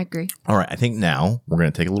 Yeah, I agree. All right. I think now we're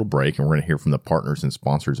going to take a little break and we're going to hear from the partners and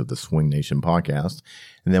sponsors of the Swing Nation podcast.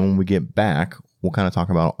 And then when we get back, we'll kind of talk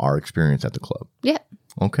about our experience at the club. Yeah.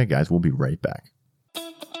 Okay, guys, we'll be right back.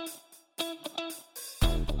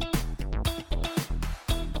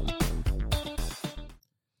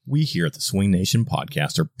 We here at the Swing Nation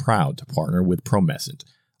podcast are proud to partner with Promescent.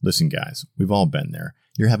 Listen, guys, we've all been there.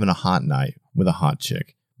 You're having a hot night with a hot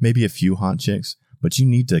chick, maybe a few hot chicks, but you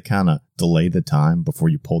need to kind of delay the time before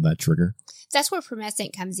you pull that trigger. That's where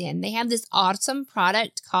Promescent comes in. They have this awesome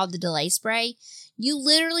product called the Delay Spray. You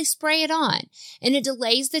literally spray it on, and it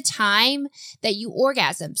delays the time that you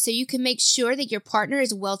orgasm, so you can make sure that your partner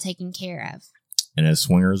is well taken care of. And as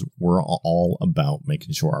swingers, we're all about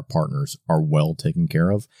making sure our partners are well taken care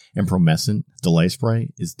of, and Promescent Delay Spray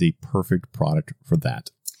is the perfect product for that.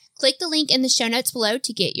 Click the link in the show notes below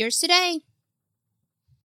to get yours today.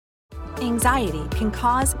 Anxiety can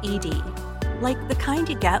cause ED, like the kind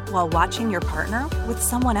you get while watching your partner with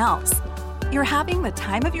someone else. You're having the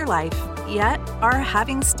time of your life, yet are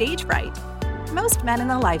having stage fright. Most men in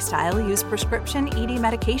the lifestyle use prescription ED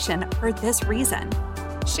medication for this reason.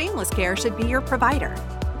 Shameless Care should be your provider.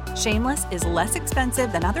 Shameless is less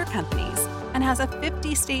expensive than other companies and has a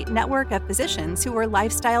 50-state network of physicians who are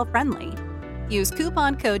lifestyle friendly. Use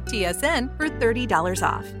coupon code TSN for $30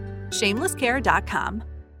 off. Shamelesscare.com.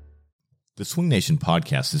 The Swing Nation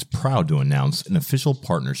podcast is proud to announce an official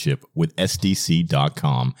partnership with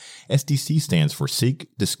SDC.com. SDC stands for Seek,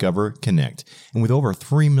 Discover, Connect. And with over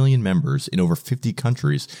 3 million members in over 50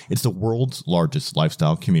 countries, it's the world's largest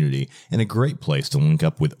lifestyle community and a great place to link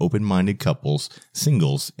up with open-minded couples,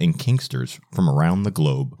 singles, and kinksters from around the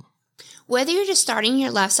globe. Whether you're just starting your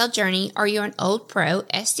lifestyle journey or you're an old pro,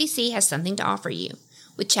 SDC has something to offer you.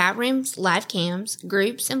 With chat rooms, live cams,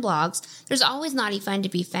 groups, and blogs, there's always naughty fun to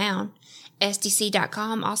be found.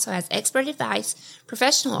 SDC.com also has expert advice,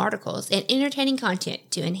 professional articles, and entertaining content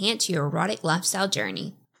to enhance your erotic lifestyle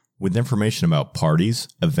journey. With information about parties,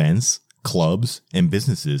 events, clubs, and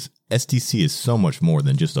businesses, SDC is so much more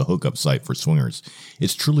than just a hookup site for swingers.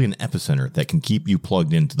 It's truly an epicenter that can keep you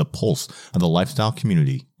plugged into the pulse of the lifestyle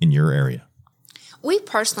community in your area. We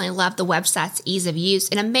personally love the website's ease of use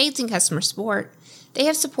and amazing customer support. They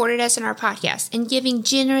have supported us in our podcast and giving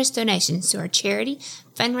generous donations to our charity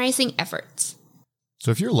fundraising efforts.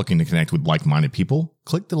 So if you're looking to connect with like-minded people,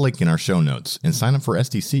 click the link in our show notes and sign up for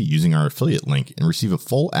SDC using our affiliate link and receive a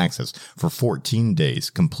full access for 14 days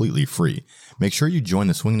completely free. Make sure you join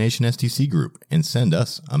the Swing Nation SDC group and send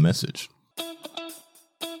us a message.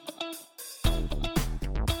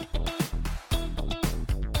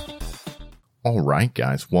 All right,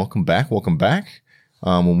 guys, welcome back.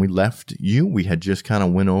 When we left you, we had just kind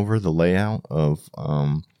of went over the layout of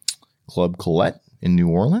Club Colette in New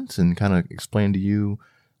Orleans and kind of explained to you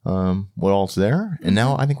what all's there. And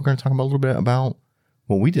now I think we're going to talk about a little bit about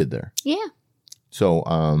what we did there. Yeah.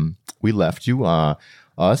 So we left you,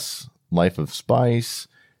 us, Life of Spice,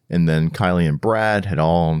 and then Kylie and Brad had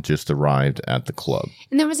all just arrived at the club.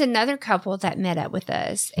 And there was another couple that met up with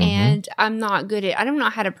us. And I don't know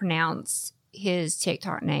how to pronounce his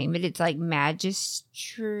TikTok name, but it's like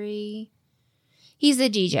Magistry. He's a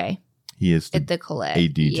DJ. He is at the Colette. A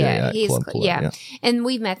DJ at Club Colette. Yeah. And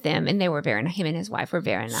we met them, and they were very nice. Him and his wife were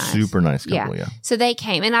very nice. Super nice couple, yeah. So they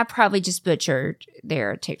came, and I probably just butchered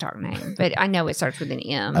their TikTok name, but I know it starts with an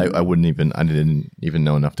M. I didn't even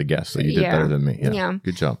know enough to guess, so you did better than me. Yeah.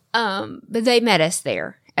 Good job. But they met us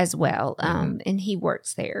there as well, and he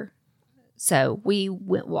works there. So we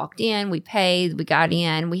walked in, we paid, we got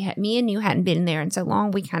in. Me and you hadn't been in there in so long,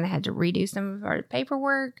 we kind of had to redo some of our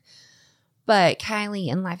paperwork. But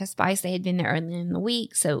Kylie and Life of Spice, they had been there early in the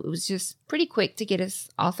week, so it was just pretty quick to get us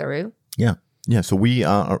all through. Yeah. So we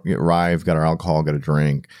arrived, got our alcohol, got a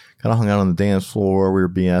drink, kind of hung out on the dance floor. We were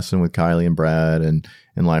BSing with Kylie and Brad and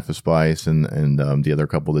Life of Spice and the other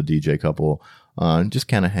couple, the DJ couple, just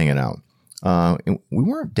kind of hanging out. And we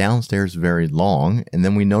weren't downstairs very long, and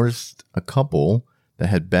then we noticed a couple that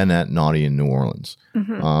had been at Naughty in New Orleans.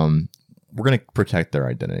 We're going to protect their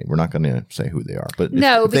identity. We're not going to say who they are, but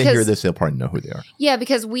if they hear this, they'll probably know who they are. Yeah,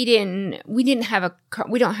 because we don't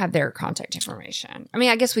have their contact information. I mean,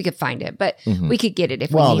 I guess we could find it, but we could get it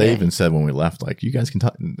if we need it. Well, they even said when we left, like, you guys can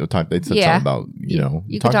talk. They said something about, you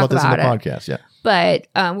talk about this in the podcast. Yeah. But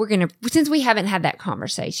we're going to, since we haven't had that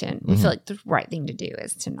conversation, we feel like the right thing to do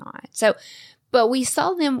is to not. So, but we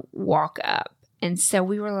saw them walk up. And so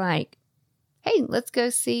we were like, hey, let's go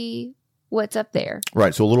see what's up there.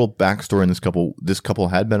 Right. So a little backstory on this couple. This couple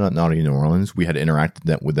had been at Naughty New Orleans. We had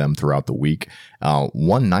interacted with them throughout the week.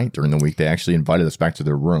 One night during the week, they actually invited us back to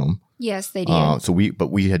their room. Yes, they did. But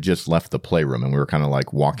we had just left the playroom and we were kind of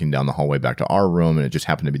like walking down the hallway back to our room, and it just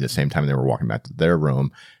happened to be the same time they were walking back to their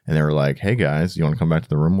room, and they were like, "Hey guys, you want to come back to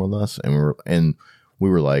the room with us?" And we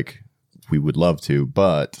were like, "We would love to,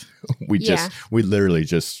 but we literally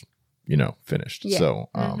just finished. Yeah. So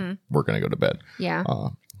we're gonna go to bed." Yeah.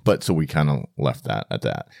 But so we kind of left that at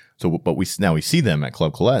that. So, but we see them at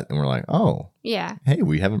Club Colette, and we're like, oh, yeah. Hey,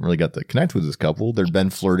 we haven't really got to connect with this couple. They'd been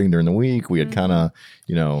flirting during the week. We had kind of,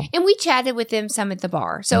 and we chatted with them some at the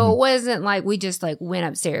bar. So it wasn't like we just like went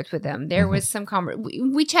upstairs with them. There was some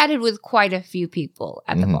we chatted with quite a few people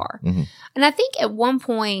at the bar, and I think at one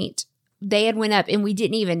point they had went up, and we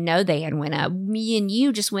didn't even know they had went up. Me and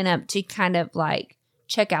you just went up to kind of like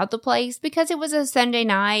check out the place because it was a Sunday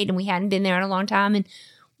night and we hadn't been there in a long time, and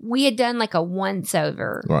we had done like a once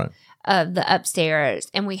over of the upstairs,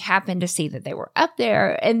 and we happened to see that they were up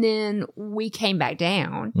there, and then we came back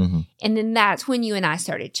down, and then that's when you and I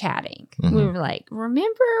started chatting. We were like,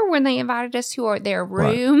 remember when they invited us to their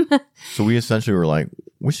room? Right. So we essentially were like,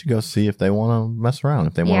 we should go see if they want to mess around,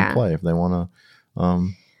 if they want to play, if they want to.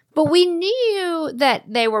 But we knew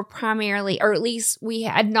that they were primarily, or at least we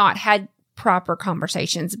had not had proper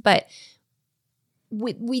conversations, but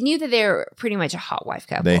we knew that they were pretty much a hot wife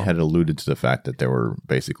couple. They had alluded to the fact that they were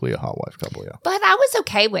basically a hot wife couple, yeah. But I was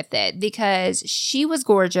okay with it because she was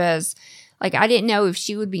gorgeous. Like, I didn't know if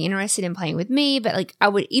she would be interested in playing with me, but like,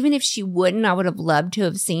 even if she wouldn't, I would have loved to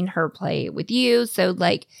have seen her play with you. So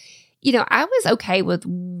like, I was okay with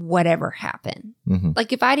whatever happened.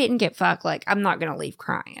 Like, if I didn't get fucked, like, I'm not going to leave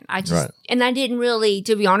crying. And I didn't really,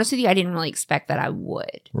 to be honest with you, I didn't really expect that I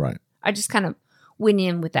would. Right. I just kind of went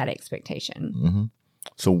in with that expectation.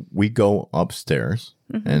 So we go upstairs,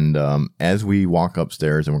 and as we walk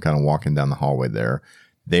upstairs and we're kind of walking down the hallway there,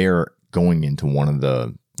 they're going into one of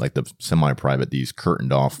the semi-private, these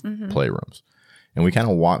curtained off playrooms. And we kind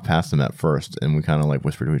of walk past them at first, and we kind of like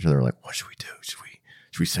whisper to each other, like, what should we do?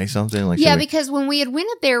 Should we say something? Like, because when we had went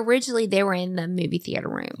up there originally, they were in the movie theater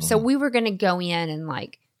room. So we were going to go in and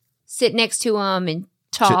like sit next to them and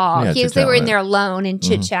talk. Because they were in there alone and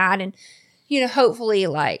chit chat and, hopefully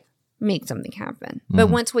like make something happen. But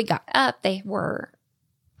once we got up,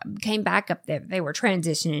 came back up there. They were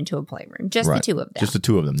transitioning into a playroom. Just the two of them. Just the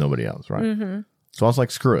two of them, nobody else, right? So I was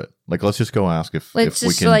like, screw it. Like, let's just go ask if we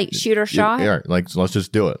can. Like shoot our shot? Yeah, like, so let's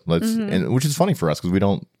just do it. And which is funny for us because we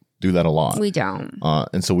don't do that a lot. We don't.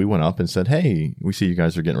 And so we went up and said, hey, we see you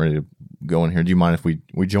guys are getting ready to go in here. Do you mind if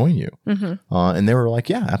we join you? And they were like,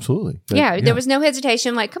 yeah, absolutely. There was no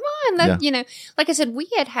hesitation. Like, come on. Like I said, we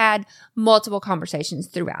had multiple conversations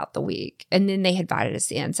throughout the week, and then they invited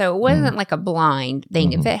us in. So it wasn't like a blind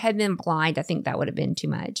thing. If it had been blind, I think that would have been too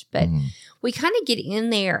much. But we kind of get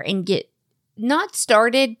in there and get not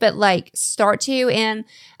started, but like start to. And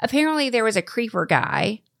apparently there was a creeper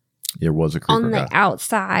guy. There was a creeper on the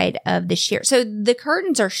outside of the sheer. So the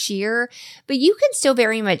curtains are sheer, but you can still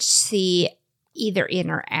very much see either in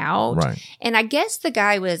or out. Right. And I guess the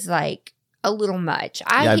guy was like a little much.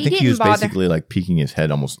 I think he was basically like peeking his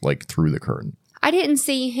head almost like through the curtain. I didn't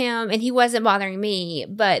see him, and he wasn't bothering me,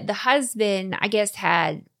 but the husband, I guess,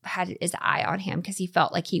 had his eye on him because he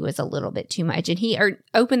felt like he was a little bit too much. And he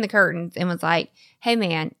opened the curtains and was like, hey,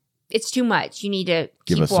 man, it's too much. You need to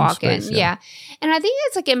keep walking. Space, yeah. And I think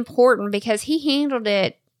that's like important because he handled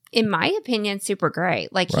it, in my opinion, super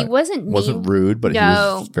great. Like he wasn't rude, but he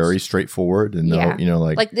was very straightforward and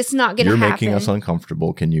like this is not going to happen. You're making us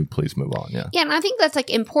uncomfortable. Can you please move on? Yeah. Yeah. And I think that's like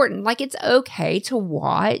important. Like it's okay to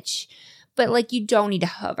watch, but like you don't need to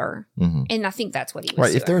hover. And I think that's what he was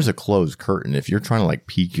doing. If there's a closed curtain, if you're trying to like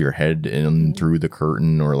peek your head in through the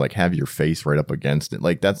curtain or like have your face right up against it,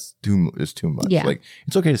 like it's too much. Yeah. Like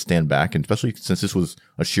it's okay to stand back, and especially since this was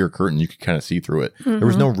a sheer curtain, you could kind of see through it. There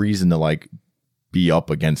was no reason to like be up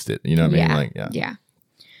against it. You know what I mean? Like, yeah.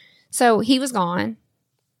 So he was gone.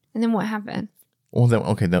 And then what happened? Well,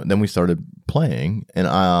 then we started playing, and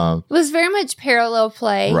it was very much parallel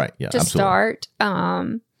play right, yeah, to start.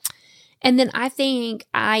 And then I think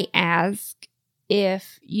I asked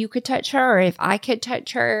if you could touch her or if I could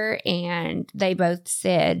touch her, and they both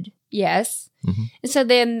said yes. And so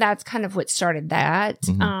then that's kind of what started that.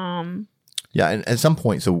 Yeah, and at some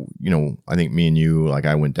point, so, I think me and you, like,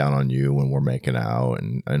 I went down on you when we're making out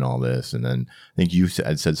and all this, and then I think you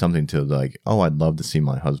had said something to, like, oh, I'd love to see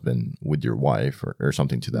my husband with your wife, or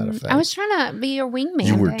something to that effect. I was trying to be your wingman.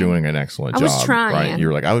 You were doing an excellent job. I was trying. Right? You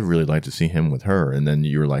were like, I would really like to see him with her, and then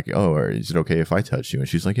you were like, oh, is it okay if I touch you? And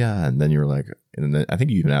she's like, yeah, and then you were like, and then I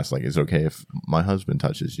think you even asked, like, is it okay if my husband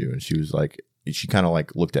touches you? And she was like, she kind of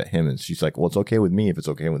like looked at him, and she's like, well, it's okay with me if it's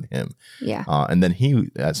okay with him. Yeah. And then he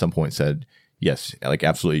at some point said, yes, like,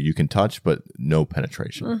 absolutely, you can touch, but no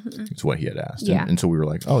penetration. Mm-hmm. It's what he had asked. Yeah. And so we were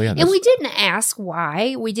like, oh, yeah. And we didn't ask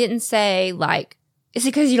why. We didn't say, like, is it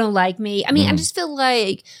because you don't like me? I mean, I just feel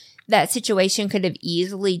like that situation could have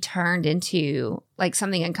easily turned into, like,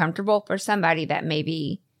 something uncomfortable for somebody that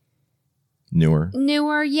maybe newer.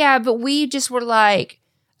 Yeah, but we just were like,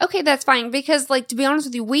 okay, that's fine. Because, like, to be honest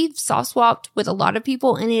with you, we've soft swapped with a lot of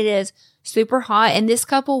people, and it is super hot. And this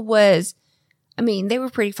couple was, I mean, they were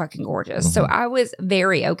pretty fucking gorgeous. Mm-hmm. So I was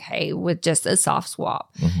very okay with just a soft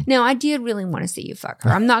swap. Mm-hmm. Now, I did really want to see you fuck her.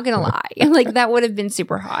 I'm not going to lie. Like, that would have been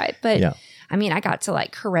super hot. But, yeah. I mean, I got to,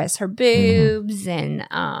 like, caress her boobs and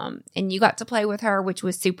you got to play with her, which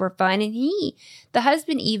was super fun. And the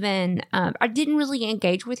husband even, I didn't really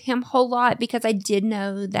engage with him a whole lot because I did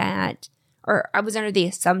know that, or I was under the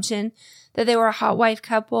assumption that they were a hot wife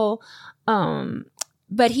couple.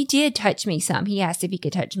 But he did touch me some. He asked if he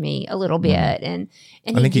could touch me a little bit, and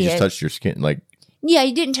I think he just touched your skin, like. Yeah,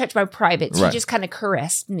 he didn't touch my privates. Right. He just kind of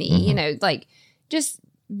caressed me, like just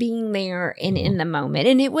being there and in the moment.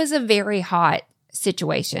 And it was a very hot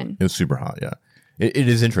situation. It was super hot. Yeah, it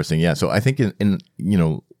is interesting. Yeah, so I think in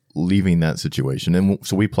leaving that situation, and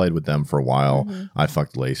so we played with them for a while. Mm-hmm. I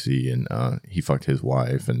fucked Lacey, and he fucked his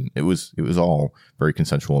wife, and it was all very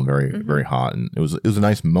consensual and very very hot, and it was a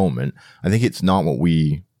nice moment. I think it's not what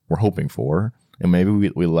we were hoping for, and maybe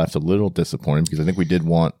we left a little disappointed because I think we did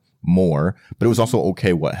want more, but it was also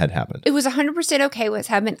okay what had happened. It was 100% okay what's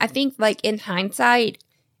happened. I think, like, in hindsight,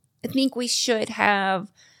 I think we should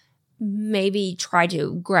have maybe try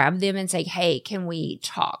to grab them and say, hey, can we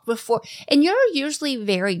talk before? And you're usually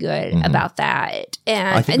very good about that.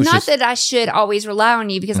 And not that I should always rely on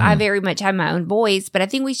you because I very much have my own voice, but I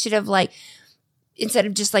think we should have, like, instead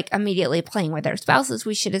of just, like, immediately playing with our spouses,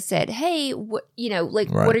 we should have said, hey, what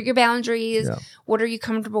are your boundaries? Yeah. What are you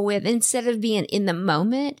comfortable with? Instead of being in the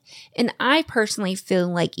moment. And I personally feel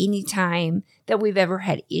like anytime that we've ever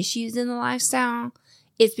had issues in the lifestyle,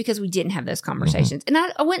 it's because we didn't have those conversations. And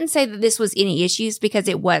I wouldn't say that this was any issues because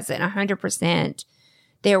it wasn't 100%.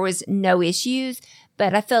 There was no issues,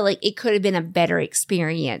 but I felt like it could have been a better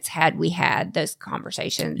experience had we had those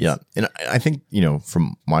conversations. Yeah. And I think,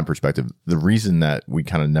 from my perspective, the reason that we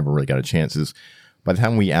kind of never really got a chance is by the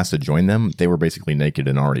time we asked to join them, they were basically naked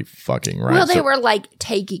and already fucking, right? Well, they were, like,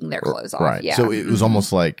 taking their clothes off. Right. Yeah. So it was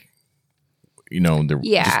almost like, they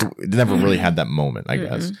never really had that moment, I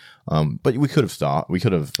guess. But we could have stopped. We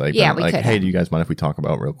could have, like, hey, do you guys mind if we talk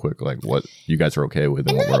about real quick, like, what you guys are okay with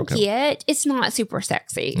and what we're okay with? It's not super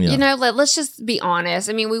sexy. Yeah. Let's just be honest.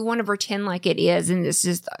 I mean, we want to pretend like it is, and it's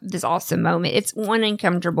just this awesome moment. It's one,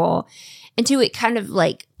 uncomfortable, and two, it kind of,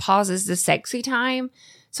 like, pauses the sexy time.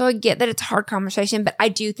 So I get that it's a hard conversation, but I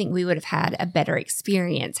do think we would have had a better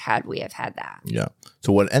experience had we have had that. Yeah.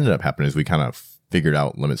 So what ended up happening is we kind of figured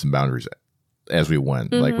out limits and boundaries as we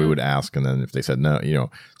went. Like, we would ask, and then if they said no,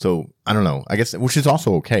 so I don't know, I guess, which is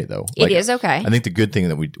also okay though. Like, it is okay. I think the good thing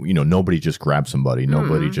that we, nobody just grabbed somebody,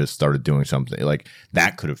 nobody just started doing something like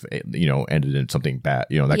that could have, ended in something bad,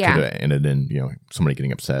 that could have ended in, somebody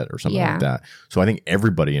getting upset or something like that. So I think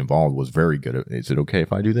everybody involved was very good at, is it okay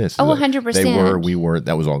if I do this? 100%. They were, we were,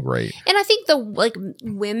 that was all great. And I think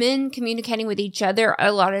women communicating with each other,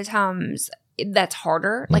 a lot of times that's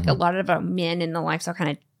harder. Like, a lot of our men in the lifestyle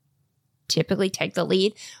kind of typically take the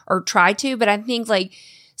lead or try to, but I think, like,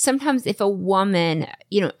 sometimes if a woman,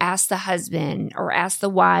 asks the husband or asks the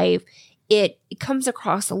wife, it comes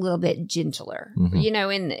across a little bit gentler,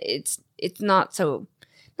 and it's not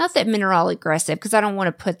that men are all aggressive, because I don't want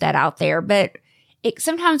to put that out there, but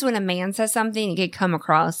sometimes when a man says something, it can come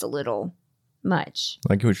across a little much.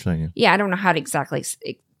 I get what you're saying. Yeah, I don't know how to exactly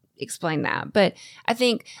explain that, but I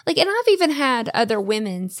think, like, and I've even had other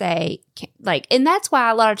women say, like, and that's why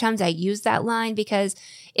a lot of times I use that line, because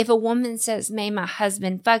if a woman says, may my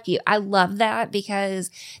husband fuck you, I love that,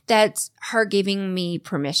 because that's her giving me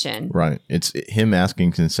permission. Right. It's him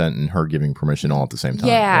asking consent and her giving permission all at the same time.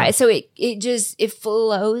 Yeah. Right. So it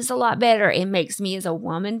flows a lot better. It makes me as a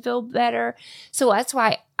woman feel better. So that's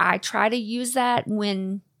why I try to use that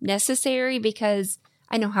when necessary, because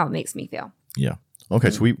I know how it makes me feel. Yeah. Okay,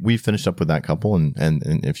 so we finished up with that couple, and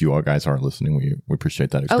if you all guys are listening, we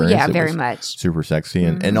appreciate that experience. Oh yeah, very much. Super sexy,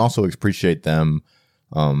 and also appreciate them,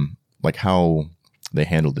 like how they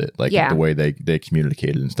handled it, like the way they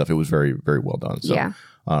communicated and stuff. It was very, very well done. So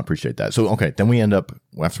appreciate that. So okay, then we end up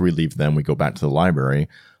after we leave them, we go back to the library.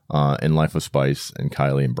 In Life of Spice and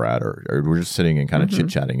Kylie and Brad we're just sitting and kind of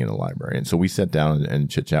chit-chatting in the library. And so we sat down and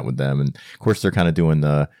chit-chat with them. And of course, they're kind of doing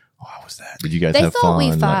the, what was that? Did you guys have fun? They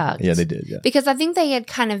thought we fucked. Yeah, they did. Yeah. Because I think they had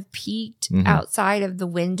kind of peeked outside of the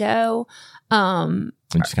window. And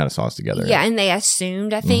just kind of saw us together. Yeah, and they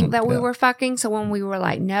assumed, I think, that we were fucking. So when we were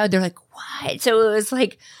like, no, they're like, what? So it was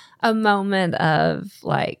like a moment of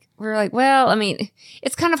like, we're like, well, I mean,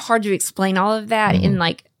 it's kind of hard to explain all of that in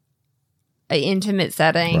like, an intimate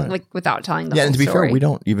setting, like without telling the whole and to be story. fair, we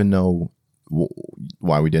don't even know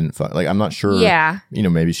why we didn't fuck. Like, I'm not sure. Yeah.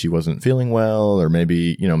 Maybe she wasn't feeling well, or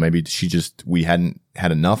maybe she just, we hadn't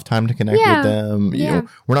had enough time to connect with them. You know,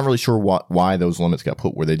 we're not really sure why those limits got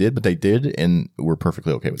put where they did, but they did, and we're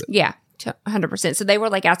perfectly okay with it. Yeah. 100%. So they were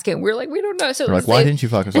like asking, we're like, we don't know. So they're like, why didn't you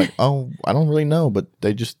fuck? It's like, oh, I don't really know, but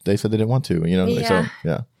they said they didn't want to, So,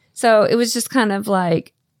 yeah. So it was just kind of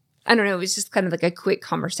like, I don't know. It was just kind of like a quick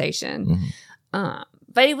conversation. But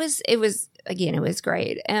it was again, it was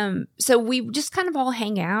great. So we just kind of all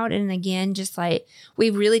hang out. And again, just like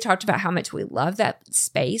we really talked about how much we love that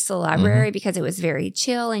space, the library, because it was very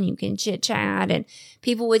chill and you can chit chat and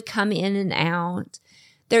people would come in and out.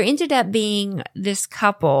 There ended up being this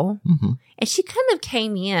couple and she kind of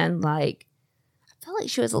came in like, I felt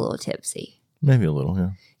like she was a little tipsy. Maybe a little,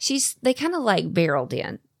 yeah. They kind of like barreled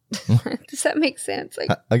in. Does that make sense? Like,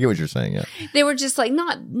 I get what you're saying. Yeah, they were just like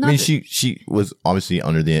not. I mean, she was obviously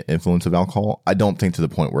under the influence of alcohol. I don't think to the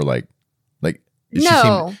point where like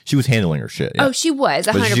she was handling her shit. Yeah. Oh, she was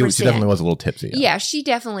 100%. She definitely was a little tipsy. Yeah, she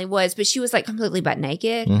definitely was, but she was like completely butt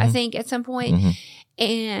naked. I think at some point,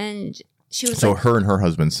 and she was. So like, her and her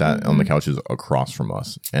husband sat on the couches across from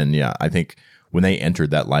us, and yeah, I think. When they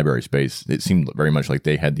entered that library space, it seemed very much like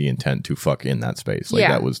they had the intent to fuck in that space.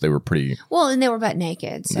 Like they were pretty well, and they were butt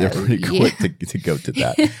naked. So, they're pretty quick to go to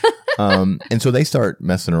that. And so they start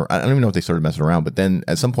messing around. I don't even know if they started messing around, but then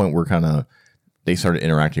at some point they started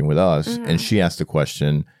interacting with us, and she asked the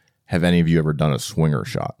question, "Have any of you ever done a swinger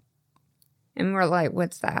shot?" And we're like,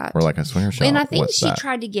 "What's that?" We're like, "A swinger shot." And I think she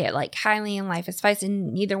tried to get like Kylie and Life of Spice,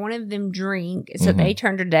 and neither one of them drink, so they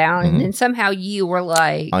turned her down. And then somehow you were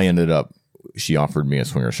like, I ended up. She offered me a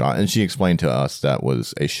swinger shot, and she explained to us that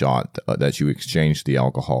was a shot that you exchange the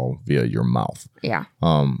alcohol via your mouth. Yeah.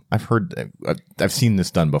 I've seen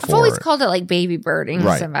this done before. I've always called it like baby birding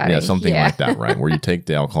somebody. Yeah, something like that, right? Where you take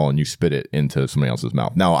the alcohol and you spit it into somebody else's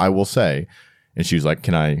mouth. Now, I will say, and she was like,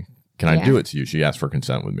 can I do it to you? She asked for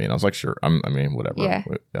consent with me, and I was like, sure. I mean, whatever. Yeah.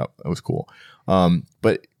 It was cool.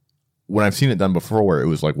 But when I've seen it done before, where it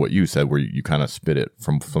was like what you said, where you kind of spit it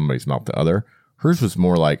from somebody's mouth to other. Hers was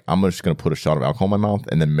more like, I'm just going to put a shot of alcohol in my mouth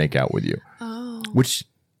and then make out with you. Oh. Which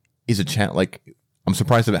is I'm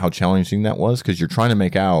surprised at how challenging that was, because you're trying to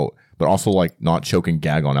make out, but also like not choke and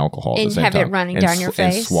gag on alcohol at the same time. And have it running down your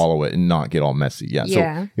face. And swallow it and not get all messy. Yeah.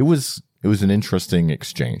 So it was an interesting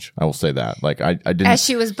exchange. I will say that. Like I didn't. As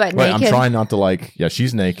she was butt naked. I'm trying not to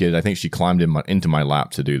she's naked. I think she climbed into my lap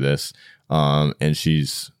to do this. And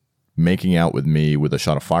she's making out with me with a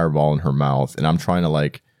shot of Fireball in her mouth. And I'm trying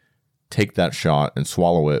to take that shot and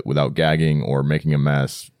swallow it without gagging or making a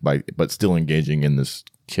mess, but still engaging in this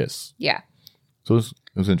kiss. Yeah. So it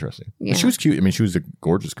was interesting. Yeah. But she was cute. I mean, she was a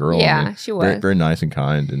gorgeous girl. Yeah, she was. Very, very nice and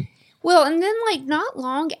kind. And then not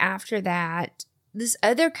long after that, this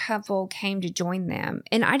other couple came to join them,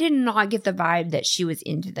 and I did not get the vibe that she was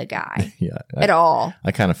into the guy at all.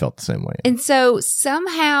 I kind of felt the same way. And so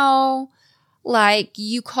somehow...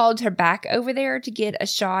 you called her back over there to get a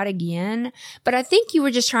shot again. But I think you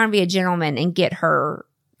were just trying to be a gentleman and get her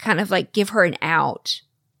give her an out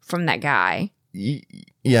from that guy.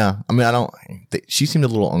 Yeah. I mean, she seemed a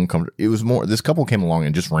little uncomfortable. It was more, this couple came along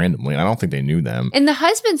and just randomly, and I don't think they knew them. And the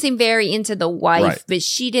husband seemed very into the wife, but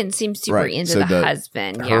she didn't seem super into the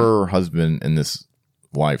husband. Her husband and this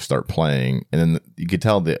wife start playing. And then you could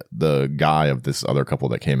tell the guy of this other couple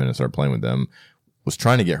that came in and started playing with them was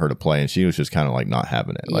trying to get her to play, and she was just kind of not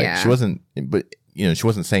having it. She wasn't, but she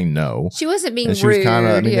wasn't saying no. She wasn't being rude. She was kind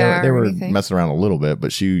of, they were messing around a little bit,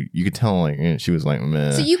 but you could tell she was like,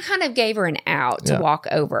 meh. So you kind of gave her an out to walk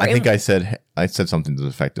over. I think I said something to the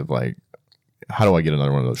effect of how do I get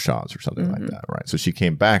another one of those shots or something like that, right? So she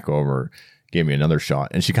came back over, gave me another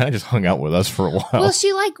shot, and she kind of just hung out with us for a while. Well,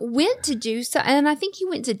 she went to do so, and I think you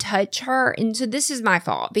went to touch her, and so this is my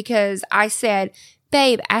fault because I said,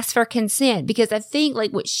 babe, ask for consent. Because I think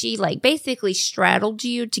like what she like basically straddled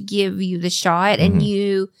you to give you the shot, and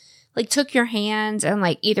you like took your hands and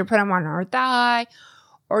like either put them on her thigh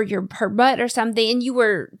or her butt or something, and you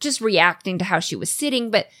were just reacting to how she was sitting.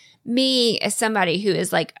 But me, as somebody who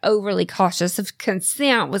is like overly cautious of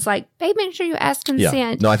consent, was like, babe, make sure you ask consent.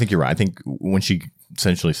 Yeah. No, I think you're right. I think when she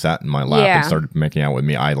essentially sat in my lap and started making out with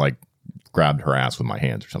me, I like grabbed her ass with my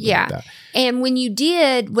hands or something like that. And when you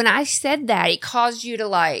did, when I said that, it caused you to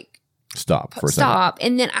like stop for a second.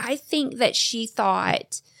 And then I think that she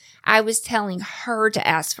thought I was telling her to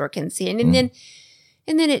ask for consent. And then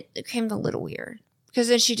it became a little weird because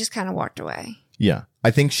then she just kind of walked away. Yeah. I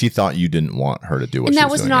think she thought you didn't want her to do what she was doing. And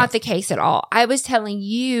that was not the case at all. I was telling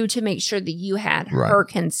you to make sure that you had her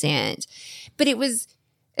consent. But it was,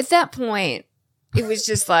 at that point, it was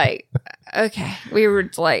just like, okay. We were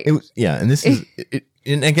like. It was, and this is,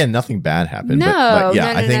 and again, nothing bad happened. No. But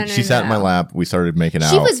I think she sat in my lap. We started making out.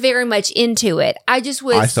 She was very much into it. I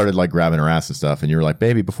started like grabbing her ass and stuff. And you were like,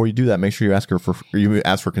 baby, before you do that, make sure you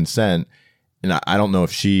ask for consent. And I don't know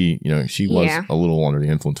if she was a little under the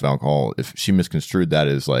influence of alcohol. If she misconstrued that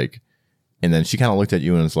as like, and then she kind of looked at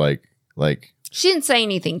you and was like. She didn't say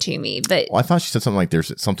anything to me, but. Well, I thought she said something like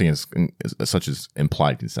there's something as such as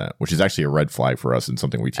implied consent, which is actually a red flag for us and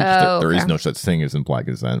something we teach. There is no such thing as implied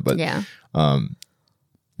consent. But and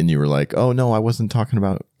you were like, oh no, I wasn't talking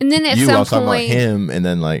about and then at you. Some I was talking point, about him. And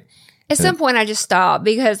then like. At some point, I just stopped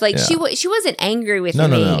because like she wasn't angry with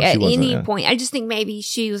me at any point. I just think maybe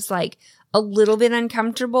she was like a little bit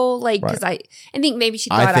uncomfortable, like because I think maybe she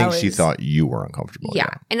thought she thought you were uncomfortable.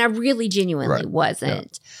 Yeah, and I really genuinely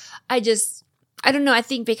wasn't. Yeah. I don't know. I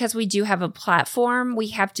think because we do have a platform, we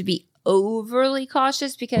have to be overly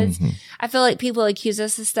cautious because I feel like people accuse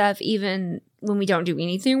us of stuff even when we don't do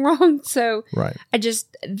anything wrong. So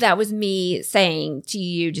that was me saying to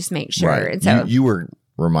you, just make sure. Right. And so you were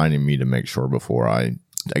reminding me to make sure before I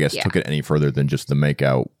guess took it any further than just the make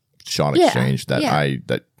out shot exchange that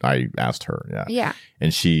I asked her. Yeah. Yeah.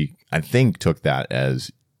 And she, I think, took that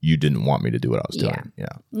as you didn't want me to do what I was doing.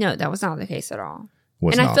 Yeah. No, that was not the case at all.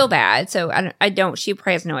 I feel bad. So I don't, she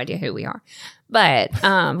probably has no idea who we are, but,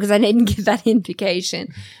 because I didn't give that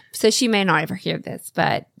indication. So she may not ever hear this,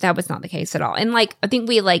 but that was not the case at all. And like, I think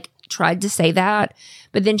we like tried to say that,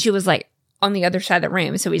 but then she was like on the other side of the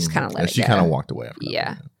room. So we just kind of let it go. She kind of walked away after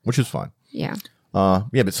that, which is fine. Yeah.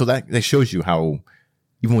 But so that shows you how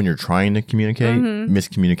even when you're trying to communicate,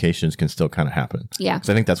 miscommunications can still kind of happen. Yeah.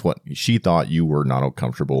 So I think that's what she thought. You were not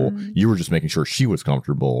comfortable. You were just making sure she was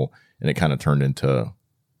comfortable. And it kind of turned into,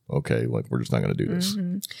 okay, like we're just not going to do this.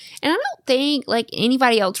 And I don't think like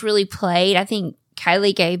anybody else really played. I think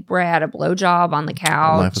Kylie gave Brad a blowjob on the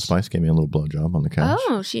couch. Life of Spice gave me a little blowjob on the couch.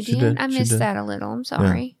 Oh, she did? I missed that a little. I'm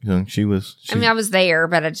sorry. Yeah. She was. I was there,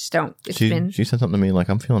 but I just don't. She said something to me like,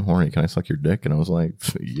 I'm feeling horny. Can I suck your dick? And I was like,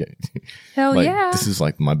 yeah. Hell like, yeah. This is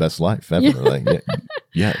like my best life ever. Like,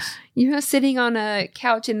 yes. You know, sitting on a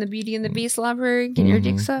couch in the Beauty and the Beast library, getting your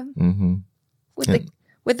dick sucked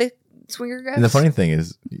with the swinger ghost. And the funny thing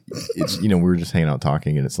is, it's we were just hanging out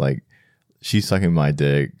talking, and it's like she's sucking my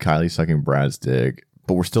dick, Kylie's sucking Brad's dick,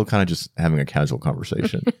 but we're still kind of just having a casual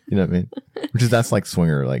conversation. You know what I mean? That's like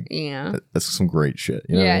swinger, like that's some great shit.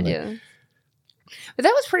 You know I do. But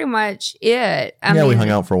that was pretty much it. I mean, we hung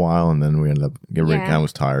out for a while, and then we ended up getting ready. I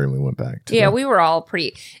was tired, and we went back. We were all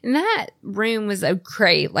pretty. And that room was a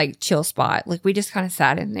great, like, chill spot. Like, we just kind of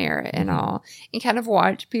sat in there and all, and kind of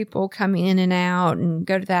watched people come in and out and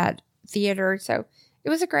go to that theater. So it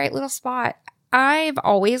was a great little spot. I've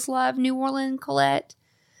always loved New Orleans, Colette.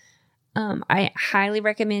 I highly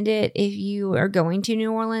recommend it if you are going to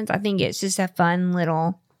New Orleans. I think it's just a fun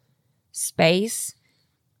little space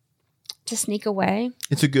to sneak away.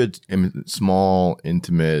 It's a good, small,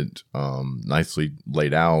 intimate, nicely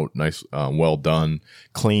laid out, nice, well done,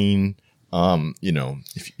 clean.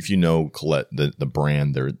 If you know Colette, the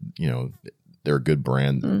brand, they're a good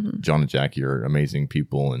brand. John and Jackie are amazing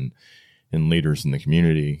people and leaders in the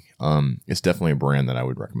community. It's definitely a brand that I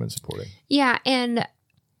would recommend supporting. Yeah, and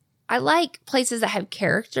I like places that have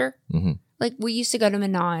character. Like we used to go to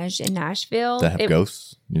Menage in Nashville. That have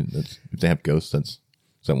ghosts. If they have ghosts, is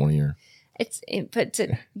that one of your?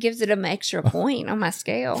 It gives it an extra point on my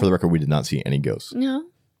scale. For the record, we did not see any ghosts. No,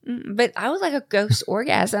 but I was like a ghost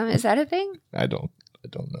orgasm. Is that a thing? I don't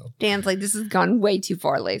know. Dan's like, this has gone way too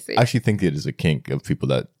far, Lacey. I actually think it is a kink of people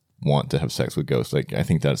that want to have sex with ghosts. Like, I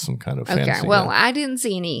think that's some kind of fantasy. Okay, well, I didn't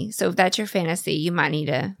see any. So if that's your fantasy, you might need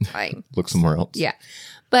to look somewhere else. Yeah.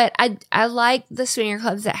 But I like the swinger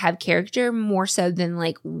clubs that have character more so than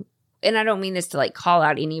like, and I don't mean this to like call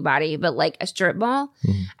out anybody, but like a strip mall.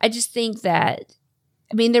 I just think that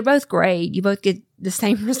I mean, they're both great. You both get the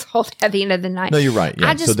same result at the end of the night. No, you're right. Yeah.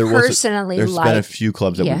 I just personally there's been a few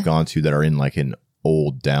clubs that we've gone to that are in like an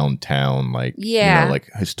old downtown, like, like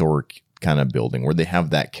historic kind of building where they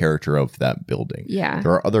have that character of that building. Yeah.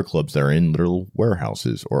 There are other clubs that are in little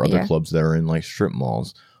warehouses or other clubs that are in like strip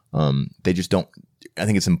malls. They just don't, I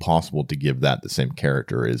think it's impossible to give that the same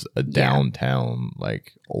character as a downtown,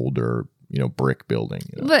 like older, brick building.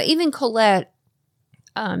 But even Colette,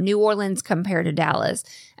 New Orleans compared to Dallas,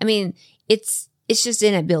 I mean, it's just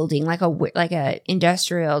in a building, like a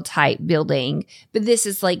industrial type building. But this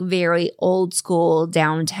is like very old school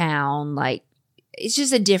downtown, like it's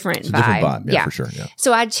just a different vibe. Different vibe, yeah, for sure. Yeah.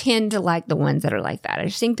 So I tend to like the ones that are like that. I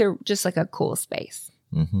just think they're just like a cool space.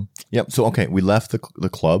 Mm-hmm. Yep. So, okay, we left the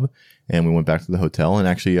club and we went back to the hotel. And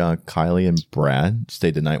actually, Kylie and Brad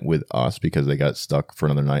stayed the night with us because they got stuck for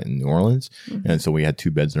another night in New Orleans. Mm-hmm. And so we had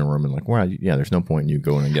 2 beds in a room and like, well, yeah, there's no point in you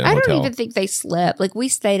going and getting a hotel. I don't even think they slept. Like we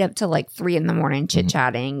stayed up till like 3 a.m.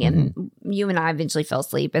 chit-chatting and you and I eventually fell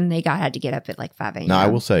asleep and they had to get up at like 5 a.m. Now, I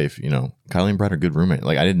will say, if Kylie and Brad are good roommates.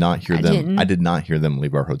 Like I did not hear them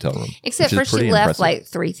leave our hotel room. Except for she left like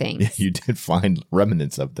 3 things. Yeah, you did find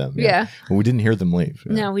remnants of them. Yeah. But we didn't hear them leave.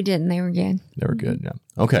 Yeah. No, we didn't. They were good. They were good, yeah.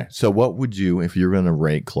 Okay, so what would you, if you're going to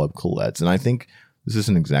rate Club Colette's, and I think this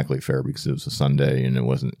isn't exactly fair because it was a Sunday and it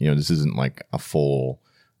wasn't, this isn't like a full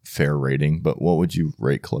fair rating, but what would you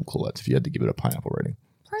rate Club Colette's if you had to give it a pineapple rating?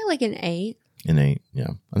 Probably like an 8. An 8, yeah.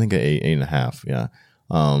 I think an 8.5, yeah.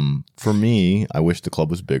 For me, I wish the club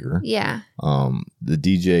was bigger. Yeah. The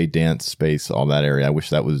DJ dance space, all that area, I wish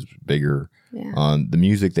that was bigger. Yeah. The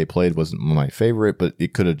music they played wasn't my favorite, but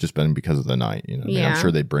it could have just been because of the night. I mean, I'm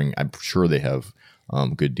sure they have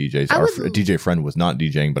good DJs. Our DJ friend was not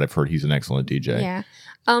DJing, but I've heard he's an excellent DJ. Yeah.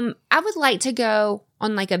 I would like to go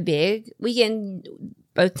on like a big weekend.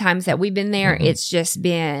 Both times that we've been there, it's just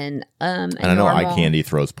been and I know Eye Candy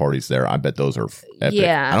throws parties there. I bet those are epic.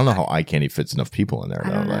 Yeah. I don't know how Eye Candy fits enough people in there. I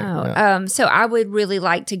don't know. So I would really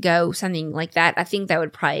like to go something like that. I think that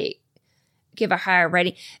would probably give a higher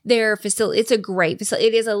rating. Their facility, it's a great facility.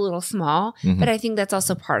 It is a little small, but I think that's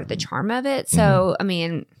also part of the charm of it. So, I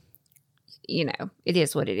mean, it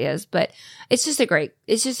is what it is, but it's just a great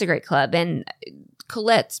club. And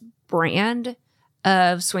Colette's brand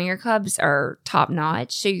of swinger clubs are top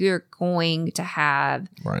notch. So you're going to have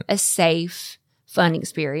a safe, fun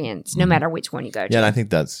experience no matter which one you go to. Yeah, and I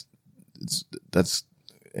think that's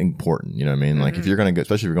important. You know what I mean? Like if you're going to go,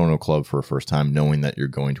 especially if you're going to a club for a first time, knowing that you're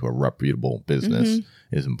going to a reputable business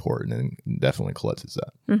is important. And definitely Colette is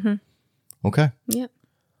that. Mm-hmm. Okay. Yep.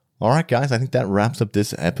 All right, guys. I think that wraps up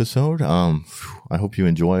this episode. I hope you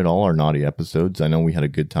enjoyed all our naughty episodes. I know we had a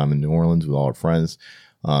good time in New Orleans with all our friends.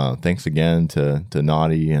 Thanks again to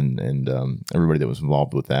Naughty and everybody that was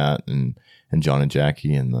involved with that, and John and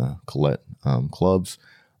Jackie and the Colette clubs.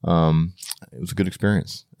 It was a good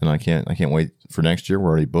experience, and I can't wait for next year. We're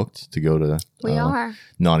already booked to go to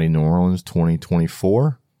Naughty New Orleans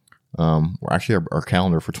 2024. We're actually our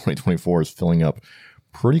calendar for 2024 is filling up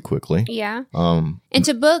pretty quickly. Yeah. And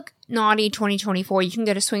to book Naughty 2024, you can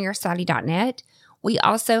go to swingersociety.net. We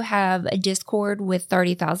also have a Discord with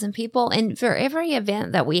 30,000 people. And for every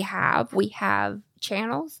event that we have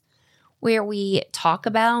channels where we talk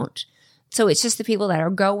about. So it's just the people that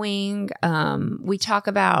are going. We talk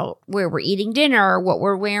about where we're eating dinner, what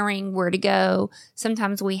we're wearing, where to go.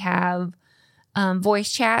 Sometimes we have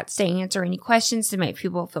voice chats to answer any questions to make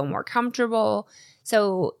people feel more comfortable.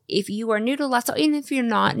 So if you are new to Lasso, even if you're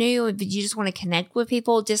not new, if you just want to connect with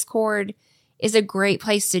people, Discord is a great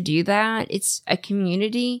place to do that. It's a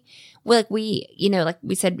community. Like we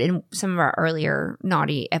said in some of our earlier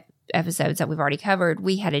Naughty episodes that we've already covered,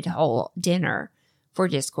 we had a whole dinner for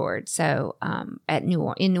Discord. So in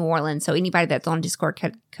New Orleans. So anybody that's on Discord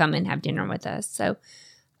could come and have dinner with us. So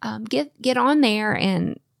get on there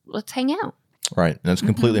and let's hang out. Right. And it's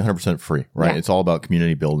completely 100% free, right? Yeah. It's all about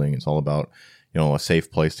community building. It's all about, a safe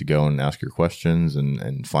place to go and ask your questions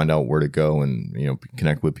and find out where to go and,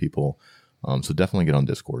 connect with people. So definitely get on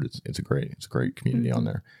Discord. It's a great community on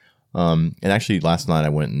there. And actually last night I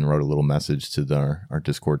went and wrote a little message to our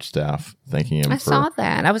Discord staff, thanking him. I saw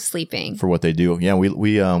that. I was sleeping. For what they do. Yeah.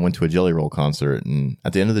 We went to a Jelly Roll concert, and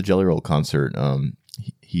at the end of the Jelly Roll concert,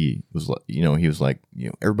 he was like,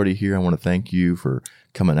 everybody here, I want to thank you for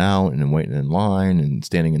coming out and waiting in line and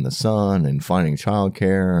standing in the sun and finding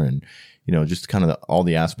childcare and, just kind of all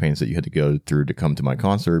the ass pains that you had to go through to come to my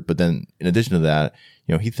concert. But then in addition to that,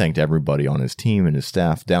 he thanked everybody on his team and his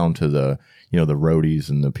staff down to the, the roadies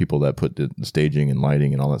and the people that put the staging and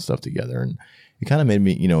lighting and all that stuff together. And it kind of made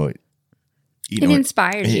me, it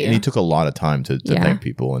inspired you. And he took a lot of time to thank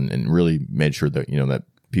people and really made sure that, that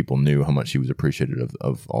people knew how much he was appreciative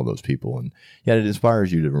of all those people. And yeah, it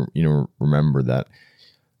inspires you to, remember that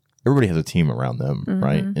everybody has a team around them,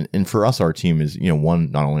 right? And for us, our team is,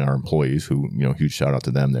 one, not only our employees who, huge shout out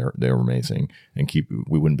to them. They're amazing and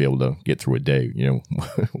we wouldn't be able to get through a day,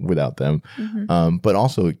 without them. But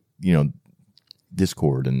also,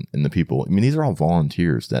 Discord and the people. I mean, these are all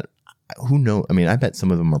volunteers that who knows? I mean, I bet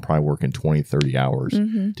some of them are probably working 20, 30 hours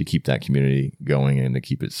to keep that community going and to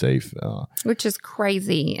keep it safe. Which is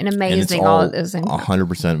crazy and amazing. And it's all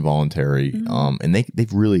 100% voluntary. And they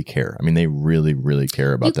really care. I mean, they really, really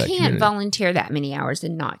care about that community. You can't volunteer that many hours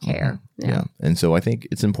and not care. Yeah. And so I think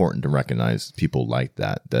it's important to recognize people like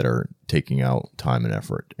that are taking out time and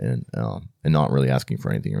effort and not really asking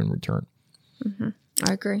for anything in return.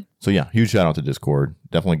 I agree. So yeah, huge shout out to Discord.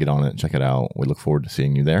 Definitely get on it, check it out. We look forward to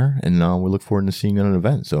seeing you there, and we look forward to seeing you at an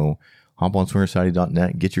event. So hop on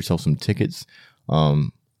swingersociety.net, get yourself some tickets.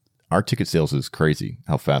 Our ticket sales is crazy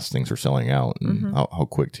how fast things are selling out and how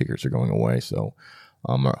quick tickets are going away. So,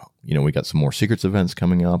 we got some more secrets events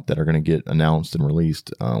coming up that are going to get announced and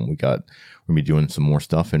released. We're going to be doing some more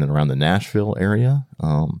stuff in and around the Nashville area.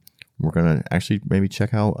 We're going to actually maybe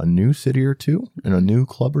check out a new city or two and a new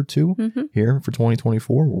club or two here for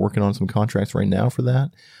 2024. We're working on some contracts right now for that.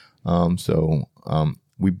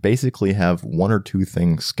 We basically have one or two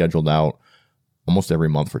things scheduled out almost every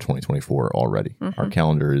month for 2024 already. Our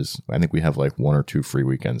calendar is, I think we have like one or two free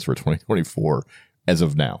weekends for 2024 as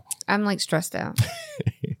of now. I'm like stressed out.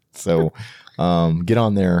 So get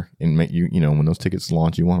on there and make when those tickets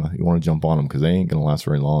launch, you want to jump on them because they ain't going to last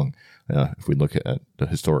very long. If we look at the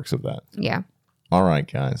historics of that. Yeah. All right,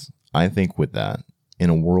 guys. I think with that, in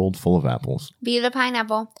a world full of apples, be the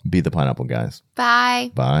pineapple. Be the pineapple, guys.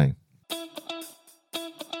 Bye. Bye.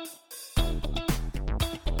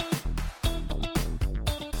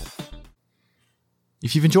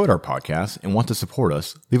 If you've enjoyed our podcast and want to support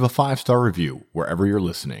us, leave a 5-star review wherever you're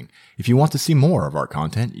listening. If you want to see more of our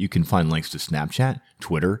content, you can find links to Snapchat,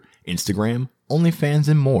 Twitter, Instagram, OnlyFans,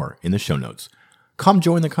 and more in the show notes. Come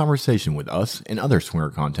join the conversation with us and other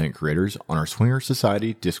swinger content creators on our Swinger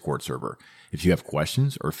Society Discord server. If you have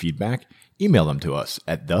questions or feedback, email them to us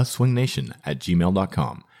at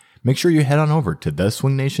theswingnation@gmail.com. Make sure you head on over to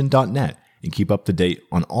theswingnation.net and keep up to date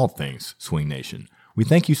on all things Swing Nation. We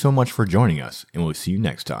thank you so much for joining us, and we'll see you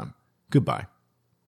next time. Goodbye.